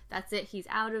 like, that's it, he's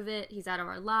out of it, he's out of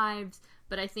our lives,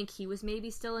 but I think he was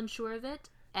maybe still unsure of it,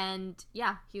 and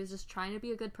yeah, he was just trying to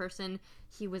be a good person.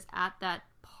 He was at that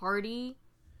party,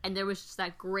 and there was just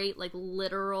that great, like,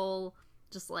 literal...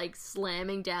 just like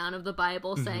slamming down of the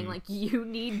Bible saying like, you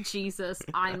need Jesus,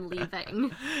 I'm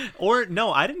leaving. Or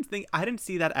no, I didn't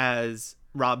see that as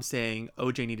Rob saying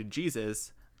OJ needed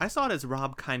Jesus. I saw it as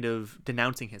Rob kind of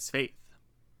denouncing his faith.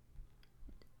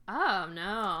 Oh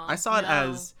no. I saw it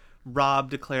as Rob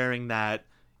declaring that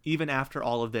even after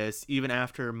all of this, even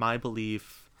after all my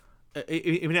beliefs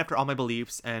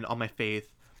and all my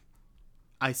faith,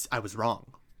 I was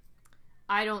wrong.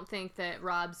 I don't think that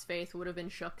Rob's faith would have been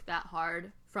shook that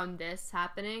hard from this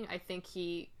happening. I think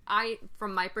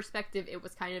from my perspective, it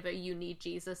was kind of a, you need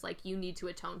Jesus, like, you need to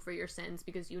atone for your sins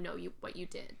because you know what you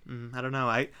did. I don't know.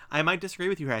 I might disagree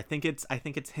with you here. I think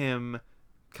it's him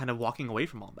kind of walking away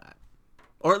from all that.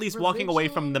 Or at least walking away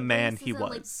from the man he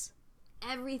was.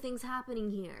 Like, everything's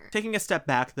happening here. Taking a step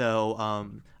back, though,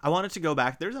 I wanted to go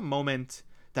back. There's a moment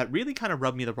that really kind of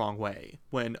rubbed me the wrong way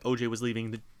when OJ was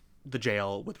leaving the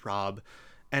jail with Rob,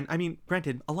 And I mean,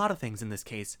 granted, a lot of things in this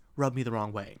case rub me the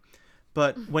wrong way.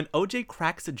 But when OJ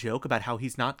cracks a joke about how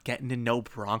he's not getting in no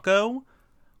Bronco,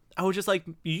 I was just like,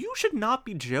 you should not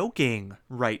be joking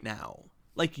right now.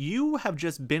 Like, you have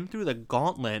just been through the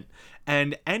gauntlet,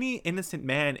 and any innocent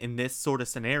man in this sort of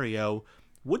scenario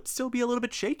would still be a little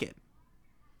bit shaken.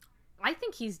 I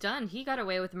think he's done. He got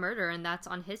away with murder, and that's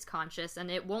on his conscience,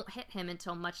 and it won't hit him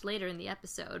until much later in the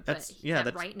episode. But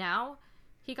right now,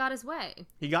 he got his way.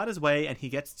 He got his way, and he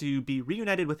gets to be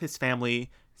reunited with his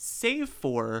family, save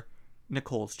for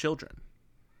Nicole's children.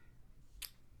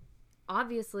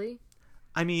 Obviously.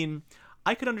 I mean,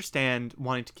 I could understand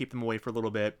wanting to keep them away for a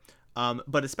little bit,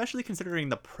 but especially considering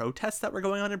the protests that were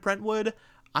going on in Brentwood,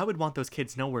 I would want those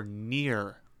kids nowhere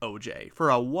near OJ for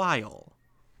a while.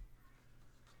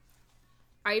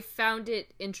 I found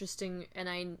it interesting, and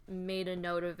I made a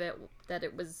note of it, that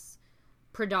it was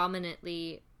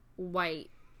predominantly white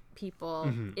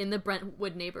people in the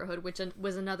Brentwood neighborhood, which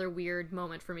was another weird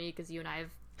moment for me, because you and I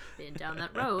have been down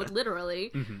that road,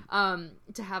 literally,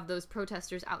 to have those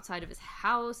protesters outside of his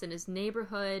house and his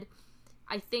neighborhood.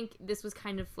 I think this was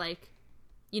kind of like,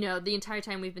 you know, the entire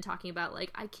time we've been talking about,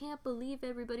 like, I can't believe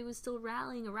everybody was still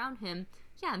rallying around him.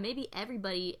 Yeah, maybe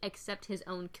everybody except his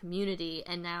own community,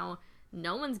 and now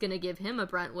no one's gonna give him a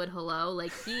Brentwood hello.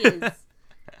 Like, he is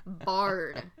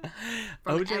barred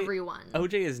from everyone.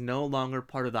 OJ is no longer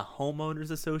part of the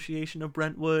Homeowners Association of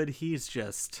Brentwood. He's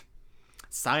just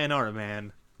sayonara,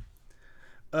 man.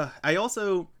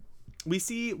 We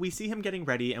see him getting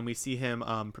ready, and we see him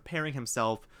preparing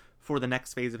himself for the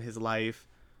next phase of his life.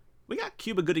 We got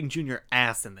Cuba Gooding Jr.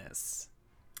 ass in this.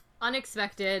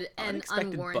 Unexpected and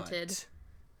unwarranted. But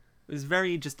it was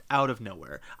very just out of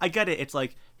nowhere. I get it. It's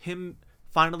like him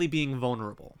finally being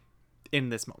vulnerable in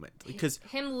this moment, because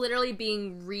him literally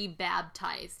being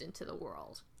rebaptized into the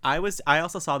world. I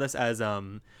also saw this as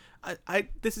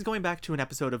this is going back to an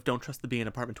episode of Don't Trust the Bee in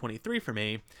Apartment 23 for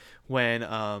me,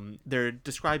 when they're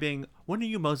describing, when are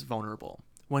you most vulnerable?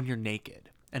 When you're naked.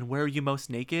 And where are you most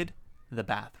naked? The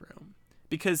bathroom.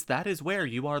 Because that is where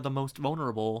you are the most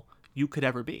vulnerable you could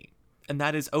ever be. And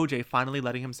that is OJ finally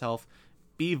letting himself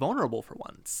be vulnerable for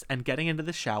once, and getting into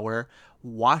the shower,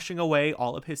 washing away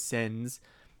all of his sins,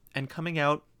 and coming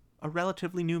out a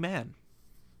relatively new man.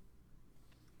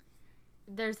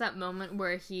 There's that moment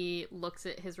where he looks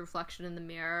at his reflection in the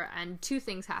mirror, and two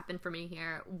things happened for me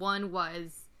here. One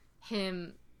was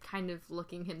him kind of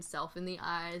looking himself in the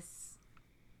eyes,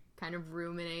 kind of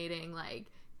ruminating, like,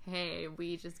 hey,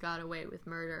 we just got away with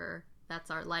murder. That's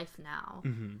our life now.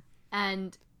 Mm-hmm.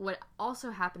 And what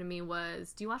also happened to me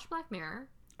was, do you watch Black Mirror?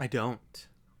 I don't.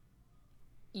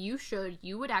 You should.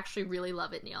 You would actually really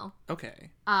love it, Neil. Okay.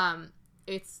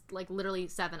 It's like literally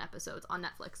 7 episodes on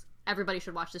Netflix. Everybody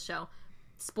should watch this show.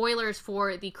 Spoilers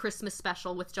for the Christmas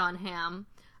special with John Hamm.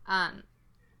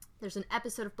 There's an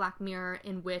episode of Black Mirror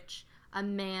in which a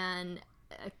man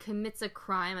commits a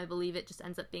crime. I believe it just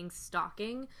ends up being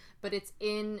stalking, but it's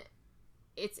in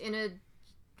a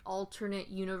alternate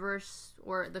universe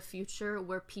or the future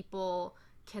where people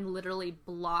can literally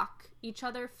block each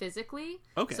other physically.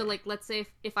 Okay. So, like, let's say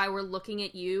if I were looking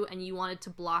at you and you wanted to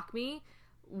block me,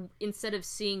 instead of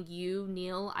seeing you,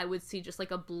 Neil, I would see just like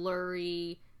a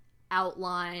blurry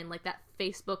outline, like that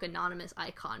Facebook anonymous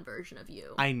icon version of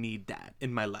you. I need that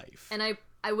in my life. And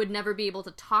I would never be able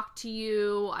to talk to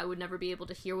you. I would never be able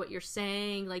to hear what you're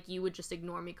saying. Like, you would just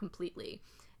ignore me completely.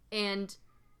 And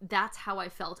that's how I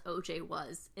felt OJ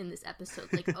was in this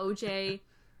episode. Like, OJ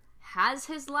has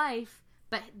his life,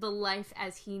 but the life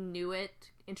as he knew it,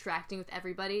 interacting with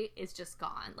everybody, is just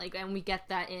gone. Like, and we get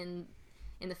that in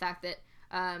the fact that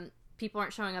people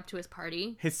aren't showing up to his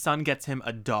party. His son gets him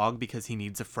a dog because he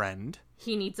needs a friend.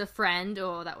 He needs a friend.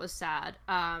 Oh, that was sad.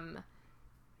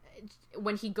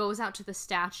 When he goes out to the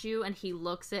statue and he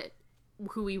looks at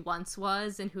who he once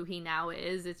was and who he now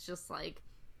is, it's just like,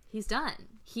 he's done.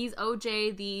 He's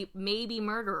OJ, the maybe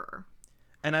murderer.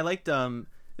 And I liked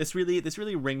this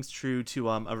really rings true to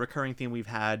a recurring theme we've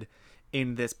had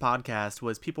in this podcast,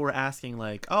 was people were asking,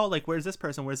 like, oh, like, where's this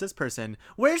person? Where's this person?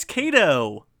 Where's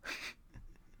Kato?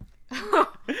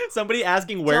 Somebody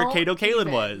asking where Kato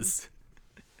Kaelin was.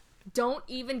 Don't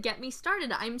even get me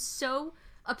started. I'm so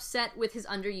upset with his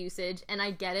underusage, and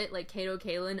I get it, like, Kato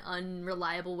Kaelin,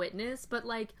 unreliable witness, but,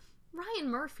 like,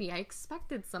 Ryan Murphy, I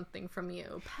expected something from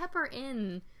you. Pepper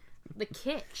in the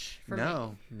kitsch for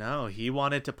me. No, he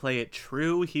wanted to play it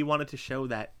true. He wanted to show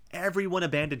that everyone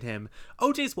abandoned him.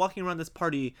 OJ's walking around this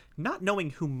party not knowing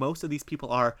who most of these people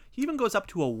are. He even goes up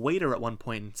to a waiter at one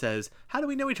point and says, how do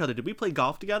we know each other? Did we play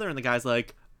golf together? And the guy's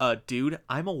like, dude,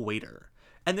 I'm a waiter.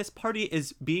 And this party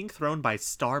is being thrown by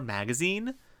Star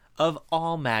Magazine. of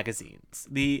all magazines,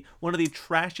 the one of the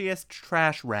trashiest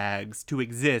trash rags to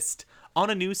exist on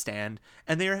a newsstand,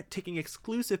 and they're taking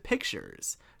exclusive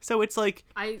pictures. So it's like,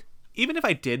 even if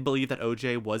I did believe that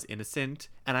OJ was innocent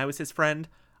and I was his friend,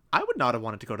 I would not have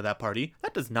wanted to go to that party.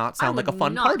 That does not sound like a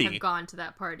fun party. I would not have gone to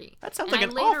that party. That sounds like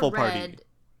an awful party. I later read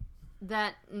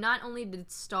that not only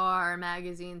did Star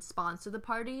magazine sponsor the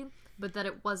party, but that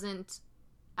it wasn't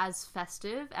as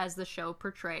festive as the show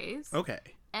portrays. Okay.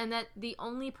 And that the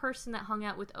only person that hung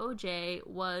out with OJ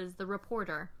was the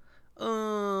reporter.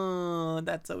 Oh,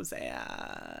 that's so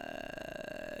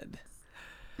sad.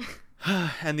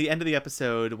 And the end of the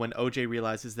episode, when OJ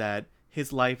realizes that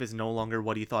his life is no longer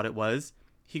what he thought it was,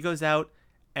 he goes out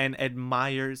and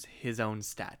admires his own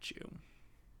statue.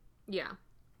 Yeah.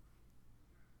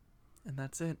 And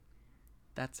that's it.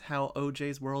 That's how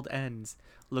OJ's world ends.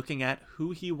 Looking at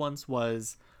who he once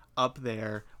was up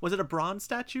there. Was it a bronze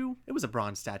statue? It was a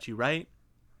bronze statue, right?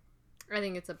 I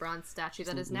think it's a bronze statue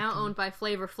that is now owned by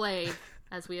Flavor Flav,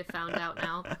 as we have found out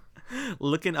now.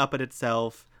 Looking up at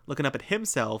itself, looking up at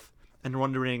himself, and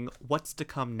wondering what's to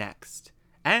come next.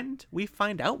 And we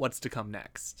find out what's to come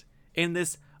next. In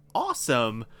this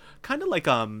awesome, kind of like,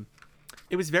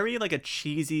 it was very like a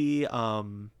cheesy,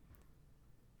 how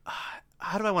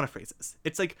do I want to phrase this?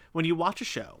 It's like when you watch a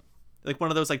show, like one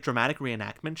of those like dramatic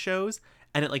reenactment shows,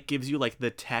 and it like gives you like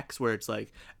the text where it's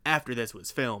like, after this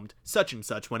was filmed, such and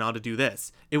such went on to do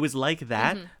this. It was like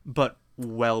that, but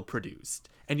well produced.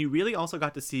 And you really also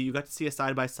got to see a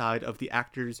side by side of the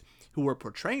actors who were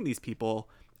portraying these people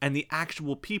and the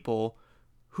actual people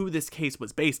who this case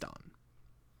was based on.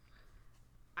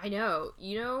 I know.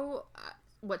 You know,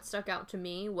 what stuck out to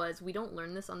me was, we don't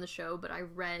learn this on the show, but I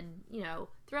read, you know,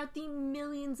 throughout the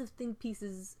millions of think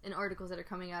pieces and articles that are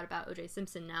coming out about O.J.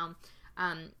 Simpson now,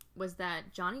 was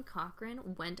that Johnny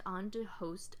Cochran went on to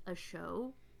host a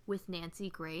show with Nancy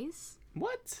Grace.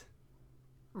 What?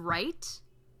 Right?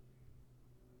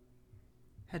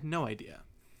 Had no idea.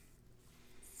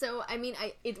 So, I mean,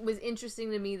 it was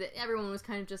interesting to me that everyone was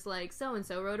kind of just like,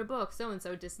 so-and-so wrote a book,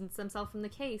 so-and-so distanced themselves from the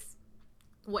case.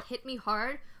 What hit me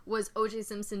hard was O.J.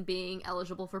 Simpson being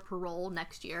eligible for parole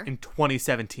next year. In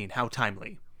 2017. How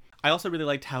timely. I also really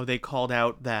liked how they called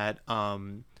out that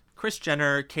Kris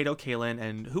Jenner, Kato Kaelin,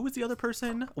 and who was the other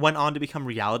person? Went on to become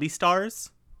reality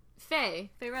stars. Faye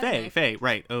Resnick. Faye,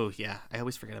 right. Oh, yeah. I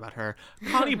always forget about her.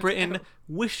 Connie Britton,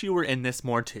 wish you were in this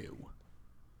more, too.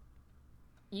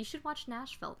 You should watch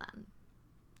Nashville, then.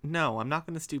 No, I'm not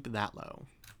going to stoop that low.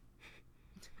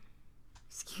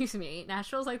 Excuse me.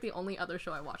 Nashville's like the only other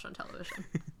show I watch on television.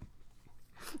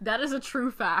 That is a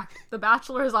true fact. The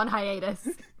Bachelor is on hiatus.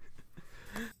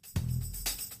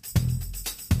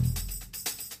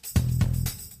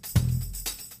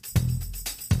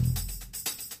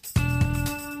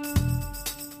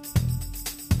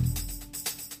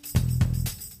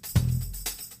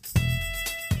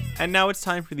 And now it's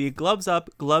time for the Gloves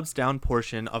Up, Gloves Down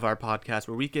portion of our podcast,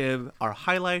 where we give our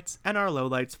highlights and our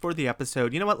lowlights for the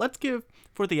episode. You know what? Let's give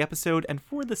for the episode and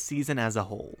for the season as a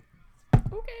whole.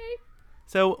 Okay.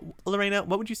 So, Lorena,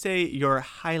 what would you say your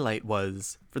highlight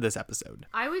was for this episode?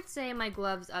 I would say my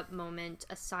gloves up moment,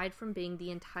 aside from being the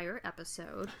entire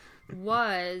episode,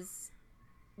 was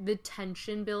the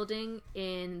tension building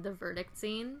in the verdict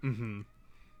scene. Mm-hmm.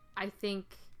 I think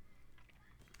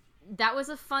that was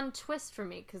a fun twist for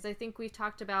me, because I think we've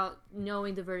talked about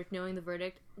knowing the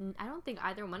verdict. I don't think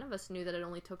either one of us knew that it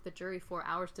only took the jury 4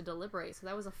 hours to deliberate, so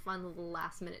that was a fun little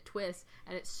last minute twist,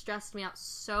 and it stressed me out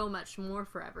so much more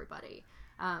for everybody.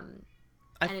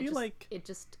 I feel like it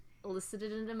just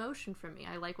elicited an emotion from me.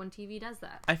 I like when TV does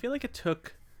that. I feel like it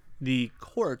took the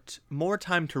court more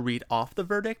time to read off the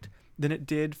verdict than it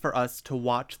did for us to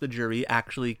watch the jury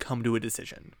actually come to a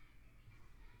decision.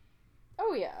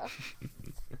 Oh yeah.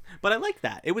 But I like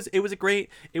that. It was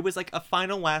like a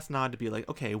final last nod to be like,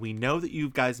 okay, we know that you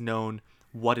guys known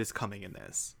what is coming in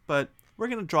this, but we're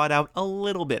going to draw it out a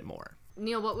little bit more.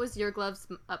 Neil, what was your gloves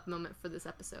up moment for this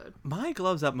episode? My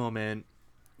gloves up moment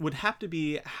would have to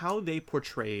be how they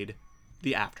portrayed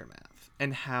the aftermath,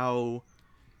 and how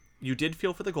you did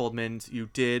feel for the Goldmans. You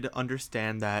did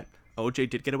understand that OJ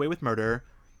did get away with murder.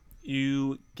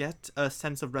 You get a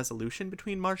sense of resolution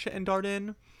between Marcia and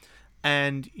Darden.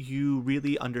 And you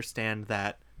really understand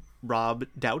that Rob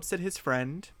doubts that his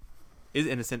friend is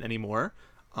innocent anymore.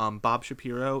 Bob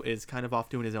Shapiro is kind of off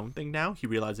doing his own thing now. He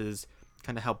realizes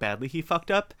kind of how badly he fucked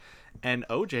up. And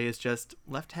OJ is just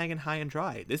left hanging high and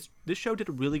dry. This show did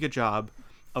a really good job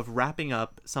of wrapping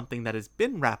up something that has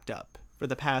been wrapped up for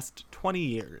the past 20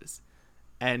 years.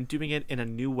 And doing it in a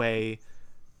new way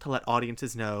to let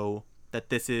audiences know that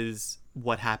this is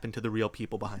what happened to the real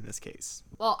people behind this case.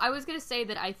 Well, I was going to say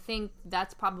that I think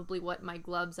that's probably what my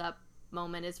gloves up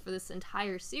moment is for this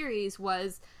entire series,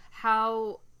 was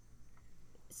how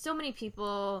so many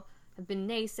people have been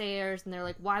naysayers and they're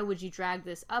like, why would you drag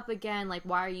this up again? Like,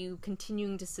 why are you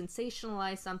continuing to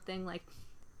sensationalize something? Like,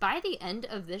 by the end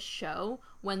of this show,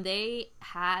 when they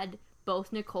had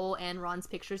both Nicole and Ron's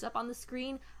pictures up on the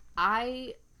screen,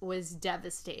 I was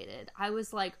devastated. I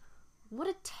was like, what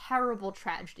a terrible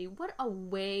tragedy. What a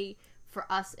way for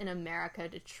us in America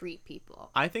to treat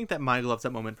people. I think that my gloves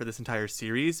up moment for this entire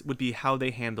series would be how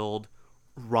they handled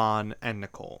Ron and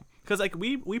Nicole. Because like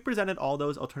we presented all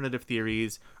those alternative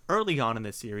theories early on in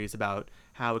this series about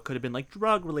how it could have been like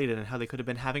drug related and how they could have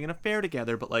been having an affair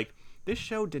together, but like this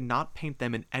show did not paint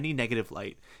them in any negative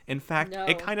light. In fact, No.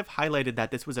 It kind of highlighted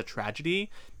that this was a tragedy,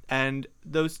 and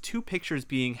those two pictures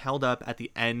being held up at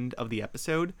the end of the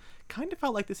episode kind of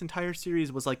felt like this entire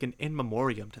series was like an in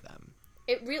memoriam to them.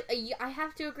 It really, I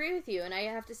have to agree with you, and I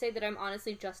have to say that I'm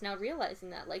honestly just now realizing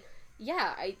that. Like,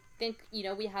 yeah, I think, you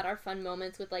know, we had our fun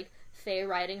moments with, like, Faye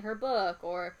writing her book,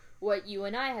 or what you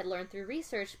and I had learned through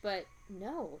research, but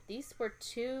no, these were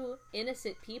two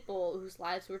innocent people whose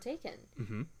lives were taken.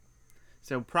 Mm-hmm.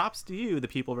 So props to you, the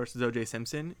people versus O.J.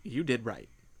 Simpson. You did right.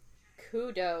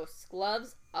 Kudos.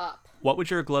 Gloves up. What would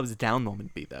your gloves down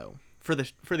moment be, though, for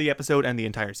the episode and the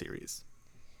entire series?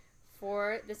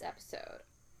 For this episode,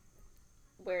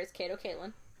 where's Kato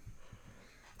Caitlin?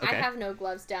 Okay. I have no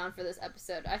gloves down for this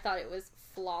episode. I thought it was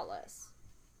flawless.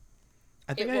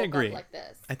 I think it I woke agree. Up like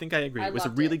this. I think I agree. I It was a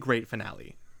loved really it. great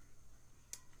finale.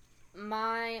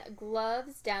 My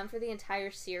gloves down for the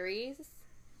entire series.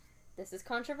 This is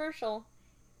controversial.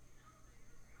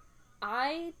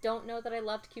 I don't know that I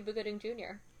loved Cuba Gooding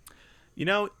Jr. You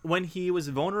know, when he was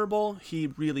vulnerable, he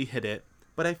really hit it.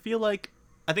 But I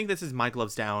think this is my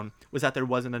gloves down, was that there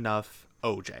wasn't enough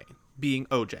OJ, being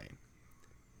OJ.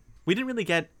 We didn't really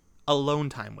get alone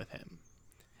time with him.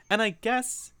 And I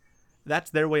guess that's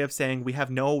their way of saying we have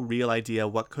no real idea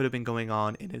what could have been going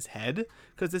on in his head,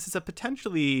 because this is a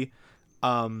potentially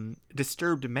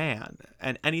disturbed man,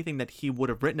 and anything that he would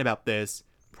have written about this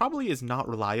probably is not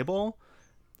reliable.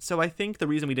 So I think the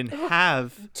reason we didn't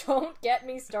have Don't get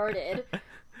me started.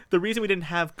 the reason we didn't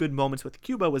have good moments with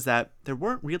Cuba was that there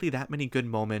weren't really that many good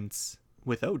moments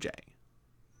with OJ.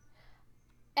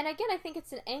 And again, I think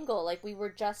it's an angle. Like we were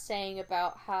just saying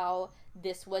about how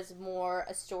this was more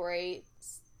a story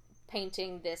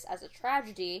painting this as a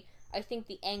tragedy. I think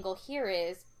the angle here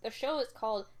is the show is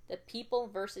called The People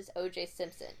versus O.J.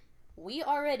 Simpson. We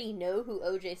already know who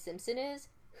O.J. Simpson is.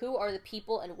 Who are the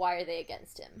people and why are they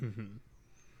against him? Mm-hmm.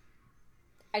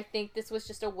 I think this was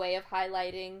just a way of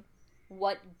highlighting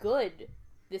what good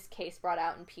this case brought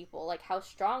out in people. Like how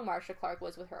strong Marcia Clark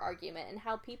was with her argument and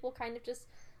how people kind of just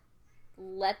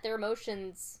let their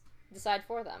emotions decide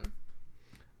for them.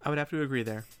 I would have to agree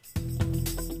there.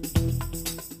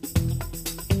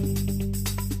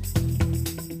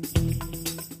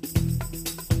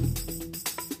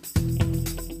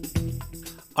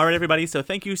 All right, everybody. So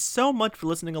thank you so much for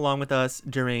listening along with us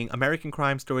during American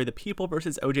Crime Story, The People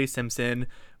versus O.J. Simpson.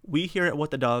 We here at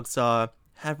What the Dog Saw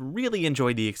have really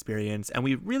enjoyed the experience, and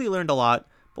we've really learned a lot,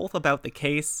 both about the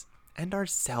case and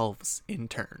ourselves in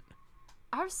turn.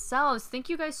 Ourselves. Thank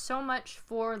you guys so much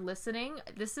for listening.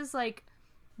 This is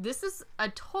a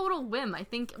total whim. I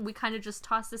think we kind of just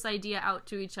tossed this idea out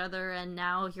to each other, and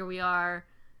now here we are,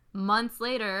 months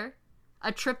later,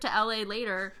 a trip to LA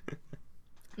later,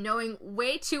 knowing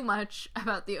way too much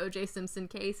about the O.J. Simpson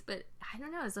case, but I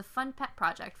don't know, it's a fun pet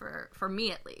project for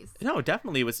me at least. No,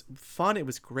 definitely. It was fun. It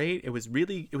was great. It was a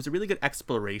really good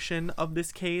exploration of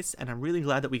this case, and I'm really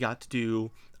glad that we got to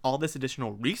do all this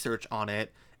additional research on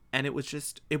it. And it was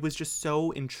just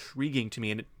so intriguing to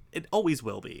me, and it always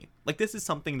will be. Like, this is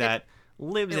something that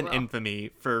lives in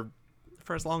infamy for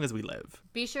as long as we live.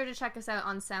 Be sure to check us out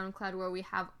on SoundCloud, where we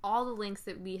have all the links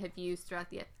that we have used throughout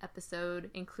the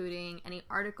episode, including any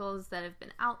articles that have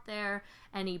been out there,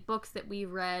 any books that we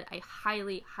read. I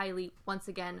highly, once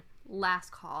again,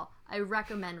 last call, I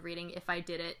recommend reading If I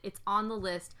Did It. It's on the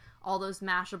list, all those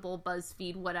Mashable,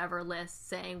 BuzzFeed, whatever lists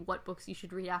saying what books you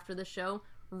should read after the show.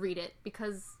 Read it,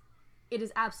 because it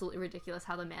is absolutely ridiculous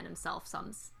how the man himself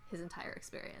sums his entire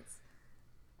experience.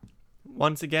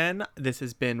 Once again, this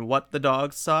has been What the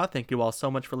Dog Saw. Thank you all so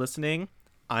much for listening.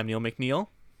 I'm Neil McNeil.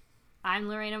 I'm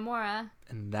Lorena Mora.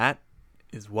 And that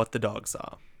is What the Dog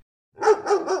Saw.